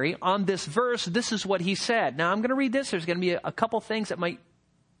commentary on this verse, this is what he said. Now, I'm going to read this. There's going to be a couple things that might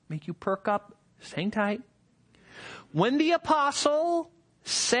make you perk up. Just hang tight. When the apostle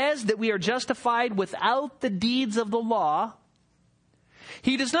says that we are justified without the deeds of the law,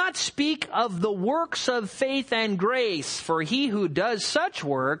 he does not speak of the works of faith and grace, for he who does such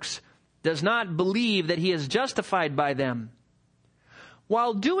works does not believe that he is justified by them.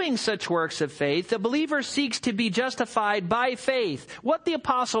 While doing such works of faith, the believer seeks to be justified by faith. What the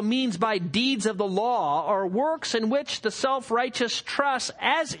apostle means by deeds of the law are works in which the self-righteous trust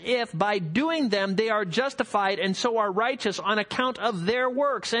as if by doing them they are justified and so are righteous on account of their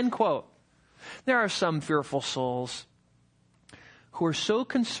works, end quote. There are some fearful souls who are so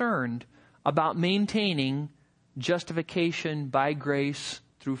concerned about maintaining justification by grace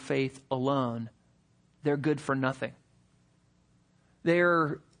through faith alone, they're good for nothing.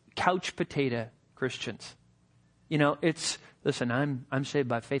 They're couch potato Christians. You know, listen, I'm saved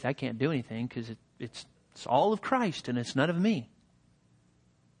by faith. I can't do anything because it's all of Christ and it's none of me.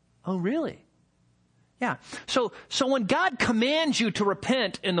 Oh, really? Yeah. So when God commands you to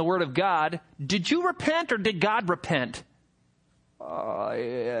repent in the Word of God, did you repent or did God repent?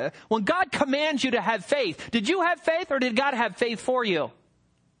 Yeah. When God commands you to have faith, did you have faith or did God have faith for you?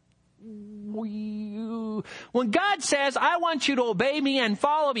 When God says, I want you to obey me and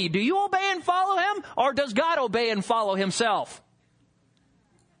follow me, do you obey and follow him? Or does God obey and follow himself?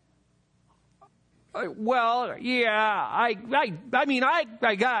 Well, yeah,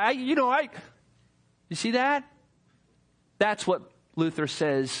 you see that? That's what Luther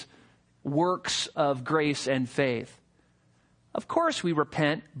says, works of grace and faith. Of course we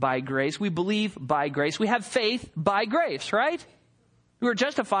repent by grace. We believe by grace. We have faith by grace, right? We are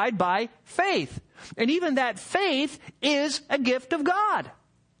justified by faith. And even that faith is a gift of God.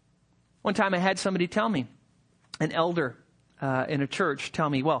 One time I had somebody tell me, an elder in a church tell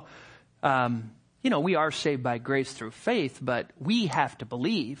me, well, we are saved by grace through faith, but we have to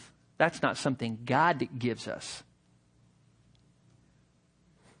believe. That's not something God gives us.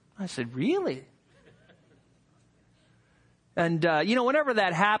 I said, really? And, whenever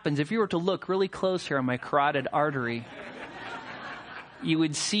that happens, if you were to look really close here on my carotid artery, you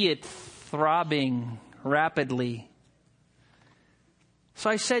would see it throbbing rapidly. So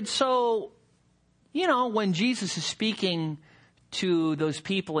I said, when Jesus is speaking to those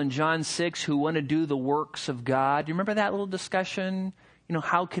people in John 6 who want to do the works of God, you remember that little discussion?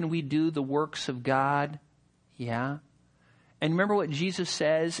 How can we do the works of God? Yeah. And remember what Jesus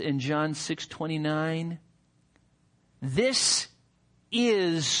says in John 6:29? This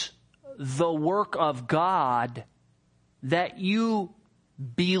is the work of God, that you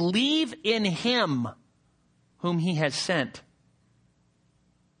believe in him whom he has sent.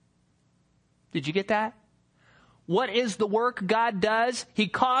 Did you get that? What is the work God does? He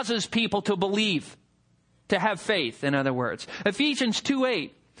causes people to believe, to have faith, in other words. Ephesians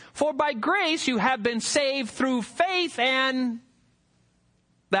 2:8. For by grace you have been saved through faith, and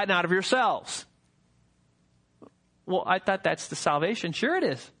that not of yourselves. Well, I thought that's the salvation. Sure it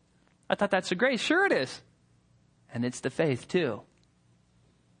is. I thought that's the grace. Sure it is. And it's the faith too.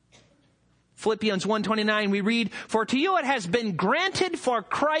 Philippians 1:29 we read, for to you it has been granted for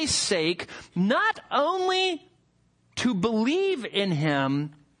Christ's sake, not only to believe in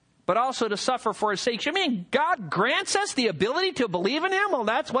him, but also to suffer for his sake. You mean God grants us the ability to believe in him? Well,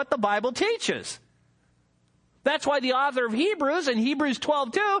 that's what the Bible teaches. That's why the author of Hebrews in Hebrews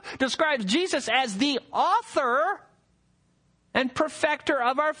 12:2 describes Jesus as the author and perfecter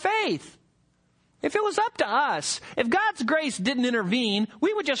of our faith. If it was up to us, if God's grace didn't intervene,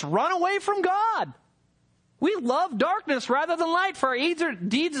 we would just run away from God. We love darkness rather than light, for our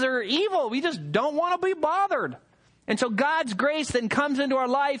deeds are evil. We just don't want to be bothered. And so God's grace then comes into our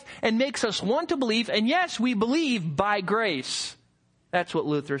life and makes us want to believe. And yes, we believe by grace. That's what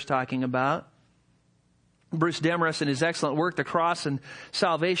Luther's talking about. Bruce Demarest, in his excellent work, The Cross and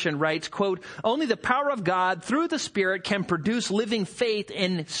Salvation, writes, quote, only the power of God through the Spirit can produce living faith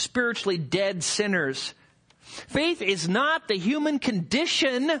in spiritually dead sinners. Faith is not the human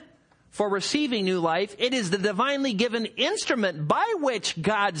condition for receiving new life. It is the divinely given instrument by which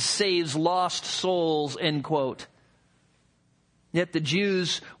God saves lost souls, end quote. Yet the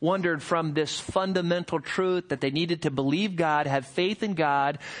Jews wondered from this fundamental truth that they needed to believe God, have faith in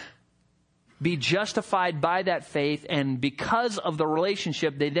God, be justified by that faith, and because of the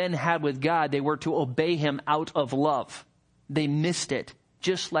relationship they then had with God, they were to obey him out of love. They missed it,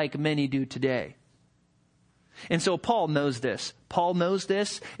 just like many do today. And so Paul knows this. Paul knows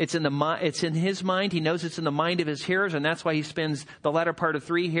this. It's in his mind. He knows it's in the mind of his hearers, and that's why he spends the latter part of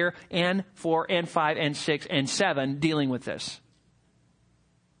 3 here, and 4, and 5, and 6, and 7 dealing with this.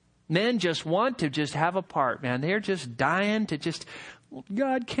 Men just want to just have a part, man. They're just dying to just,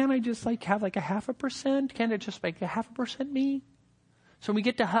 God, can't I just have a 0.5%? Can't it just make 0.5% me? So when we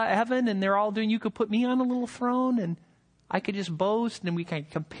get to heaven and they're all doing, you could put me on a little throne and I could just boast and we can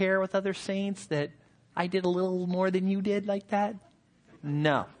compare with other saints that I did a little more than you did like that.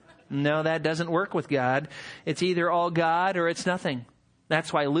 No, that doesn't work with God. It's either all God or it's nothing.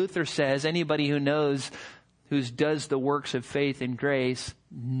 That's why Luther says anybody who does the works of faith and grace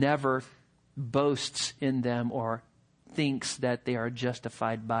never boasts in them or thinks that they are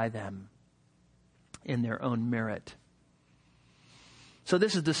justified by them in their own merit. So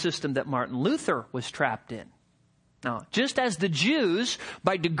this is the system that Martin Luther was trapped in. Now, just as the Jews,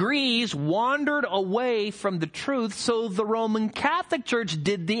 by degrees, wandered away from the truth, so the Roman Catholic Church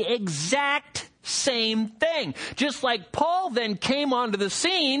did the exact same thing. Just like Paul then came onto the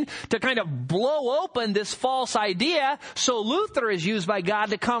scene to kind of blow open this false idea, so Luther is used by God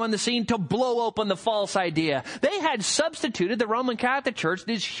to come on the scene to blow open the false idea. They had substituted the Roman Catholic Church,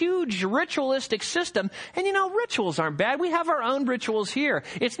 this huge ritualistic system, and rituals aren't bad. We have our own rituals here.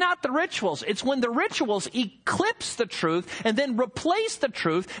 It's not the rituals. It's when the rituals eclipse the truth and then replace the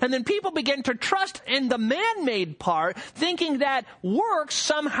truth, and then people begin to trust in the man-made part, thinking that works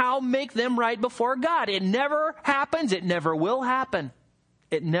somehow make them right before God. It never happens. It never will happen.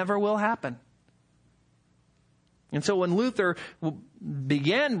 It never will happen. And so when Luther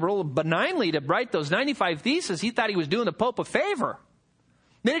began real benignly to write those 95 Theses, he thought he was doing the Pope a favor.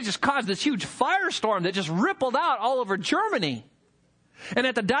 Then it just caused this huge firestorm that just rippled out all over Germany. And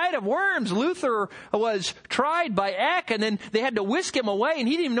at the Diet of Worms, Luther was tried by Eck, and then they had to whisk him away, and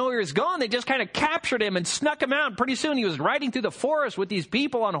he didn't even know where he was going. They just kind of captured him and snuck him out. And pretty soon he was riding through the forest with these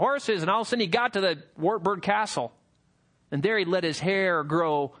people on horses, and all of a sudden he got to the Wartburg Castle. And there he let his hair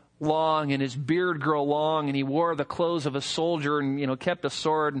grow long and his beard grow long, and he wore the clothes of a soldier and, kept a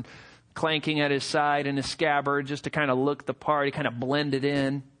sword and clanking at his side and his scabbard just to kind of look the part. He kind of blended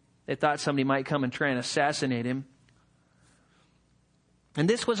in. They thought somebody might come and try and assassinate him. And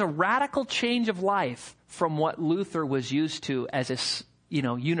this was a radical change of life from what Luther was used to as a,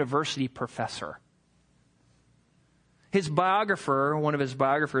 university professor. His biographer, one of his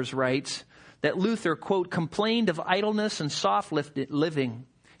biographers, writes that Luther, quote, complained of idleness and soft living.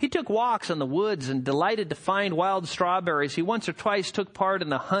 He took walks in the woods and delighted to find wild strawberries. He once or twice took part in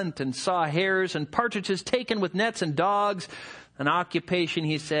the hunt and saw hares and partridges taken with nets and dogs, an occupation,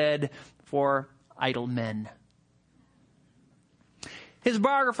 he said, for idle men. His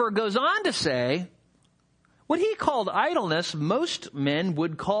biographer goes on to say, what he called idleness, most men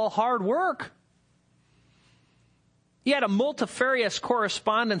would call hard work. He had a multifarious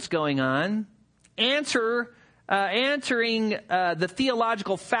correspondence going on, answering the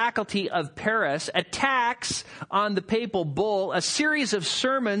theological faculty of Paris, attacks on the papal bull, a series of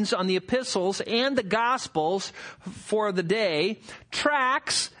sermons on the epistles and the gospels for the day,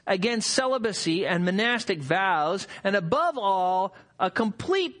 tracts against celibacy and monastic vows, and above all, a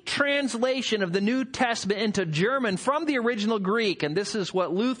complete translation of the New Testament into German from the original Greek. And this is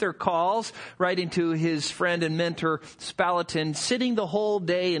what Luther calls, writing to his friend and mentor Spalatin, sitting the whole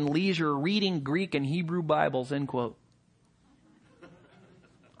day in leisure reading Greek and Hebrew Bibles, end quote.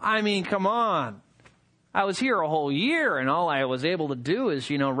 I mean, come on. I was here a whole year, and all I was able to do is,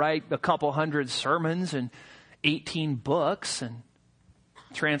 write a couple hundred sermons and 18 books and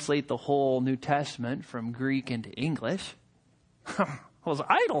translate the whole New Testament from Greek into English. I was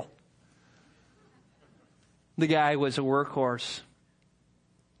idle. The guy was a workhorse.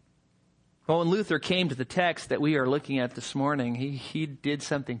 Well, when Luther came to the text that we are looking at this morning, he did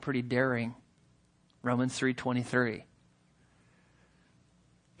something pretty daring. Romans 3:23.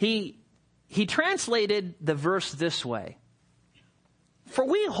 He translated the verse this way. For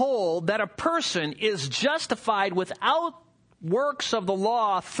we hold that a person is justified without works of the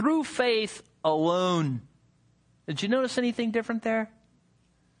law through faith alone. Did you notice anything different there?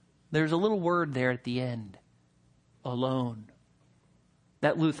 There's a little word there at the end. Alone.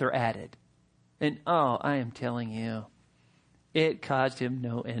 That Luther added. And I am telling you, it caused him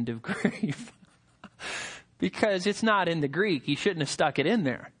no end of grief. Because it's not in the Greek. He shouldn't have stuck it in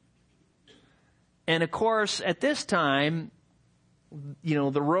there. And of course, at this time,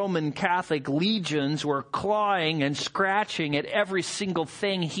 the Roman Catholic legions were clawing and scratching at every single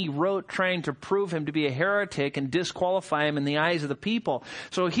thing he wrote, trying to prove him to be a heretic and disqualify him in the eyes of the people.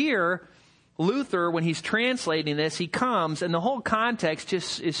 So here, Luther, when he's translating this, he comes, and the whole context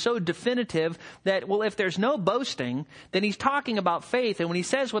just is so definitive that, well, if there's no boasting, then he's talking about faith. And when he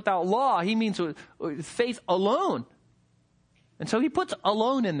says without law, he means faith alone. And so he puts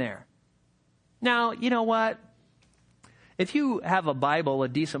alone in there. Now, you know what? If you have a Bible, a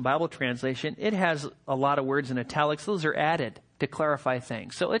decent Bible translation, it has a lot of words in italics. Those are added to clarify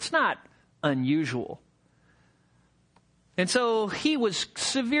things. So it's not unusual. And so he was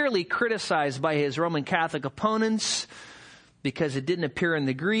severely criticized by his Roman Catholic opponents because it didn't appear in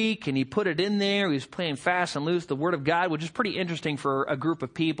the Greek, and he put it in there. He was playing fast and loose the Word of God, which is pretty interesting for a group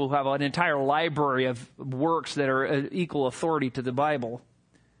of people who have an entire library of works that are equal authority to the Bible.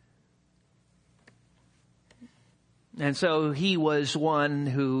 And so he was one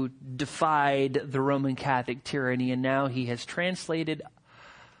who defied the Roman Catholic tyranny, and now he has translated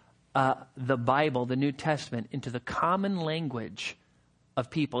the Bible, the New Testament, into the common language of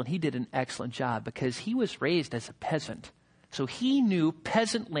people. And he did an excellent job because he was raised as a peasant. So he knew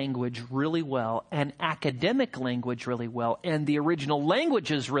peasant language really well and academic language really well and the original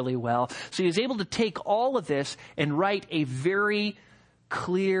languages really well. So he was able to take all of this and write a very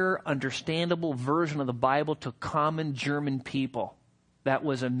clear, understandable version of the Bible to common German people. That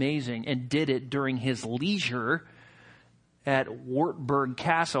was amazing, and did it during his leisure at Wartburg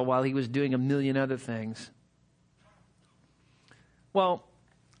Castle while he was doing a million other things. Well,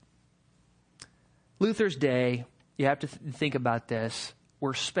 Luther's day, you have to think about this,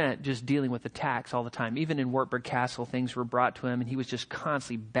 were spent just dealing with attacks all the time. Even in Wartburg Castle, things were brought to him, and he was just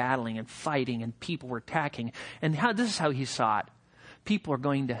constantly battling and fighting, and people were attacking. And this is how he saw it. People are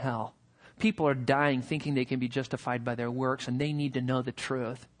going to hell. people are dying thinking they can be justified by their works, and they need to know the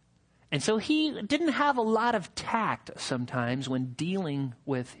truth. And so he didn't have a lot of tact sometimes when dealing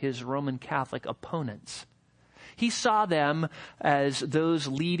with his Roman Catholic opponents. He saw them as those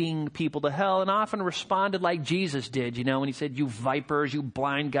leading people to hell and often responded like Jesus did, when he said, "You vipers, you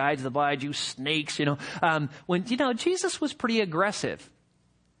blind guides of the blind, you snakes," when Jesus was pretty aggressive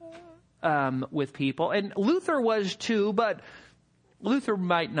with people. And Luther was too, but Luther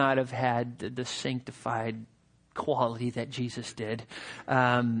might not have had the sanctified quality that Jesus did.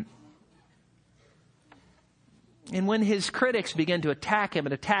 And when his critics began to attack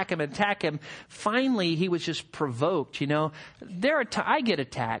him, finally he was just provoked, I get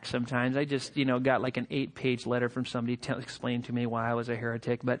attacked sometimes. I just, got like an 8-page letter from somebody explaining to me why I was a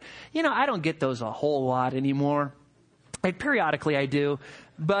heretic. But, I don't get those a whole lot anymore. Periodically I do.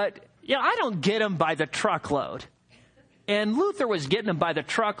 But, I don't get them by the truckload. And Luther was getting them by the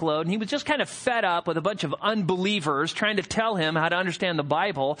truckload, and he was just kind of fed up with a bunch of unbelievers trying to tell him how to understand the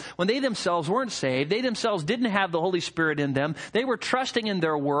Bible when they themselves weren't saved. They themselves didn't have the Holy Spirit in them. They were trusting in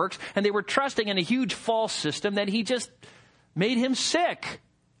their works, and they were trusting in a huge false system that he just made him sick.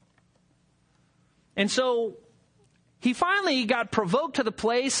 And so he finally got provoked to the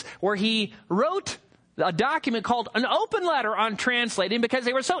place where he wrote a document called an open letter on translating because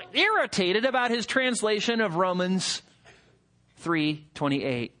they were so irritated about his translation of Romans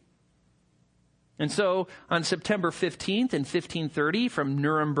 3:28. And so on September 15th in 1530 from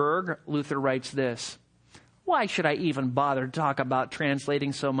Nuremberg, Luther writes this: "Why should I even bother to talk about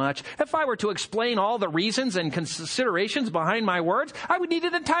translating so much? If I were to explain all the reasons and considerations behind my words, I would need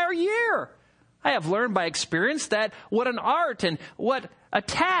an entire year. I have learned by experience that what an art and what a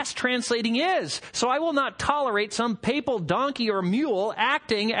task translating is. So I will not tolerate some papal donkey or mule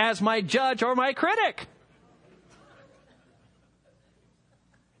acting as my judge or my critic."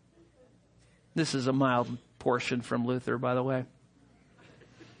 This is a mild portion from Luther, by the way.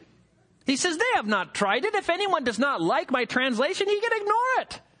 He says, "They have not tried it. If anyone does not like my translation, he can ignore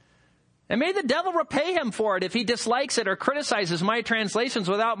it. And may the devil repay him for it if he dislikes it or criticizes my translations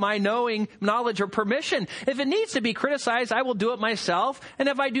without my knowledge or permission. If it needs to be criticized, I will do it myself. And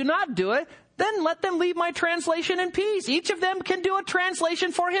if I do not do it, then let them leave my translation in peace. Each of them can do a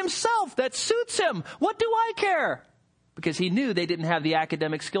translation for himself that suits him. What do I care?" Because he knew they didn't have the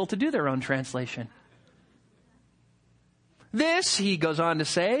academic skill to do their own translation. "This," he goes on to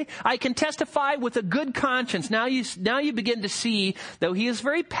say, "I can testify with a good conscience." Now you begin to see, though he is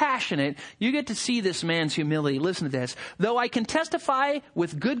very passionate, you get to see this man's humility. Listen to this. "Though I can testify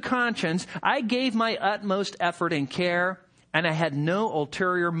with good conscience, I gave my utmost effort and care, and I had no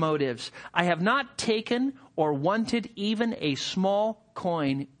ulterior motives. I have not taken or wanted even a small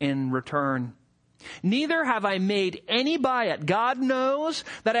coin in return. Neither have I made any by it. God knows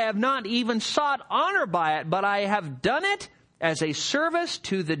that I have not even sought honor by it, but I have done it as a service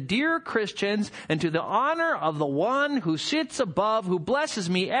to the dear Christians and to the honor of the one who sits above, who blesses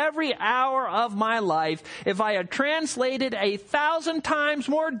me every hour of my life. If I had translated 1,000 times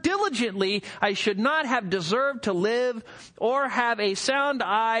more diligently, I should not have deserved to live or have a sound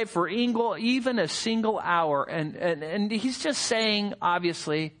eye for even a single hour." And he's just saying,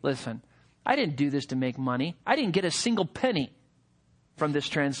 obviously, listen, I didn't do this to make money. I didn't get a single penny from this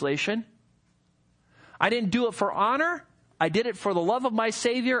translation. I didn't do it for honor. I did it for the love of my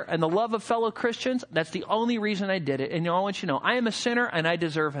Savior and the love of fellow Christians. That's the only reason I did it. And I want you to know, I am a sinner and I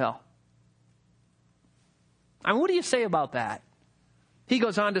deserve hell. I mean, what do you say about that? He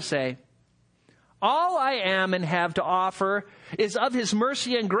goes on to say, "All I am and have to offer is of his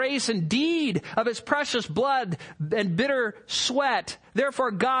mercy and grace, indeed, of his precious blood and bitter sweat.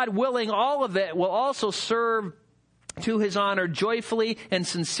 Therefore, God willing, all of it will also serve to his honor joyfully and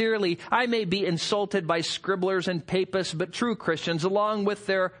sincerely. I may be insulted by scribblers and papists, but true Christians, along with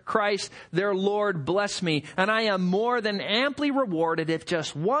their Christ, their Lord, bless me. And I am more than amply rewarded if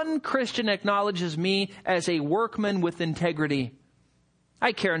just one Christian acknowledges me as a workman with integrity.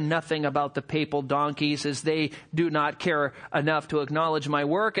 I care nothing about the papal donkeys, as they do not care enough to acknowledge my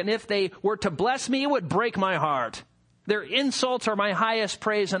work. And if they were to bless me, it would break my heart. Their insults are my highest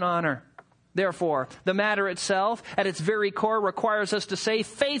praise and honor. Therefore, the matter itself, at its very core, requires us to say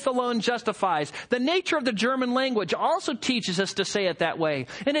faith alone justifies. The nature of the German language also teaches us to say it that way.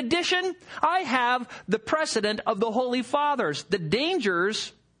 In addition, I have the precedent of the Holy Fathers. The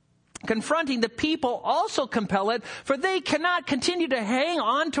dangers confronting the people also compel it, for they cannot continue to hang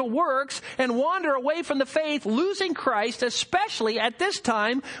on to works and wander away from the faith, losing Christ, especially at this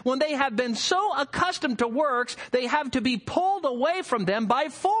time when they have been so accustomed to works, they have to be pulled away from them by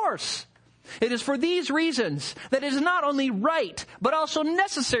force. It is for these reasons that it is not only right, but also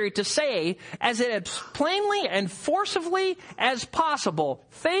necessary to say, as plainly and forcibly as possible,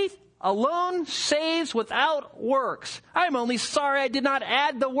 faith alone saves without works. I am only sorry I did not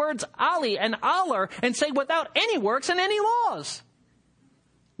add the words Ali and Allah and say without any works and any laws.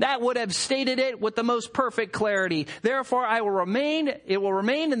 That would have stated it with the most perfect clarity. Therefore, it will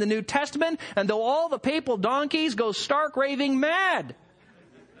remain in the New Testament, and though all the papal donkeys go stark raving mad,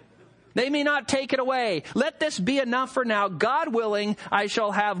 they may not take it away. Let this be enough for now. God willing, I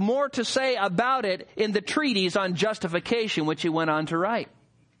shall have more to say about it in the treatise on justification, which he went on to write.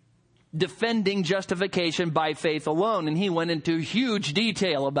 Defending justification by faith alone. And he went into huge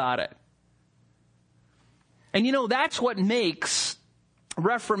detail about it. And that's what makes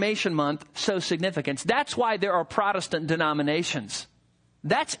Reformation Month so significant. That's why there are Protestant denominations.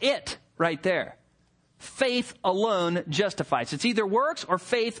 That's it right there. Faith alone justifies. It's either works or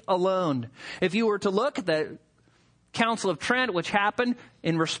faith alone. If you were to look at the Council of Trent, which happened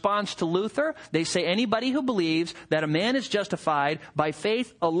in response to Luther, they say anybody who believes that a man is justified by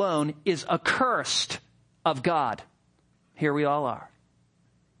faith alone is accursed of God. Here we all are.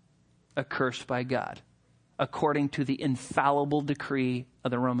 Accursed by God, according to the infallible decree of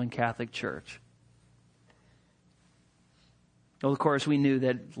the Roman Catholic Church. Well, of course, we knew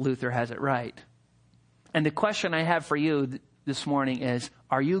that Luther has it right. And the question I have for you this morning is,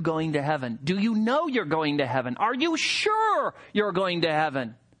 are you going to heaven? Do you know you're going to heaven? Are you sure you're going to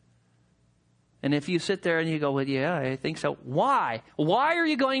heaven? And if you sit there and you go, well, yeah, I think so. Why? Why are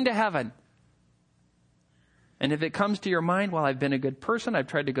you going to heaven? And if it comes to your mind, well, I've been a good person. I've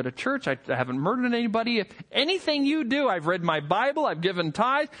tried to go to church. I haven't murdered anybody. If anything you do, I've read my Bible. I've given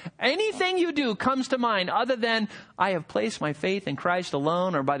tithes. Anything you do comes to mind other than I have placed my faith in Christ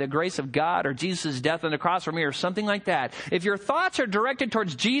alone or by the grace of God or Jesus' death on the cross for me or something like that. If your thoughts are directed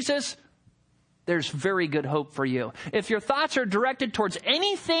towards Jesus, there's very good hope for you. If your thoughts are directed towards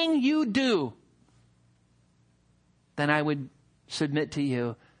anything you do, then I would submit to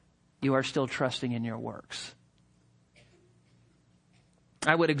you, you are still trusting in your works.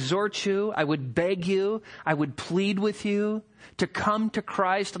 I would exhort you, I would beg you, I would plead with you to come to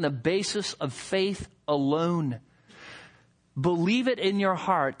Christ on the basis of faith alone. Believe it in your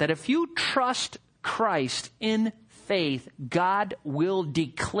heart that if you trust Christ in faith, God will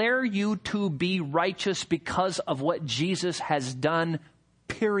declare you to be righteous because of what Jesus has done,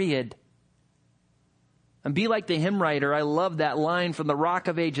 period. And be like the hymn writer. I love that line from the Rock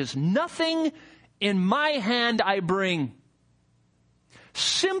of Ages. Nothing in my hand I bring.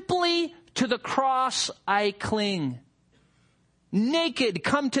 Simply to the cross I cling. Naked,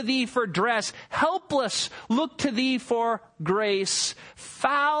 come to thee for dress. Helpless, look to thee for grace.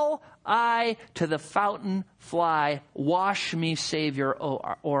 Foul, I to the fountain fly. Wash me, Savior,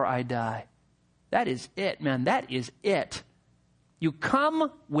 or I die. That is it, man. That is it. You come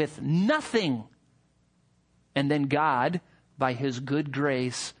with nothing. And then God, by his good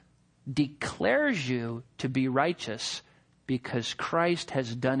grace, declares you to be righteous because Christ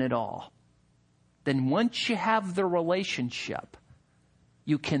has done it all. Then once you have the relationship,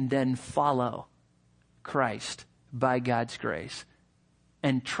 you can then follow Christ by God's grace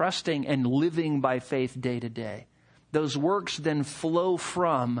and trusting and living by faith day to day. Those works then flow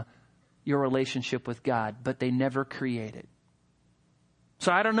from your relationship with God, but they never create it.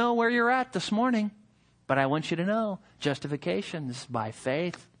 So I don't know where you're at this morning, but I want you to know justification is by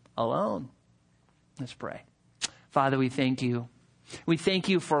faith alone. Let's pray. Father, we thank you. We thank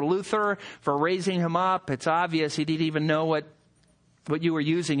you for Luther, for raising him up. It's obvious he didn't even know what you were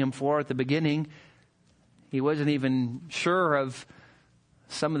using him for at the beginning. He wasn't even sure of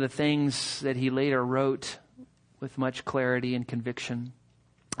some of the things that he later wrote with much clarity and conviction.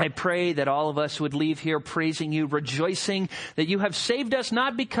 I pray that all of us would leave here praising you, rejoicing that you have saved us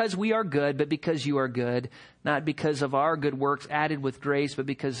not because we are good, but because you are good, not because of our good works added with grace, but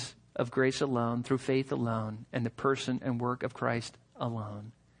because of grace alone, through faith alone, and the person and work of Christ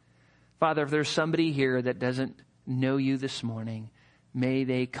alone. Father, if there's somebody here that doesn't know you this morning, may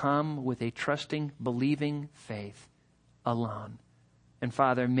they come with a trusting, believing faith alone. And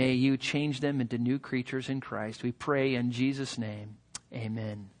Father, may you change them into new creatures in Christ. We pray in Jesus' name.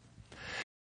 Amen.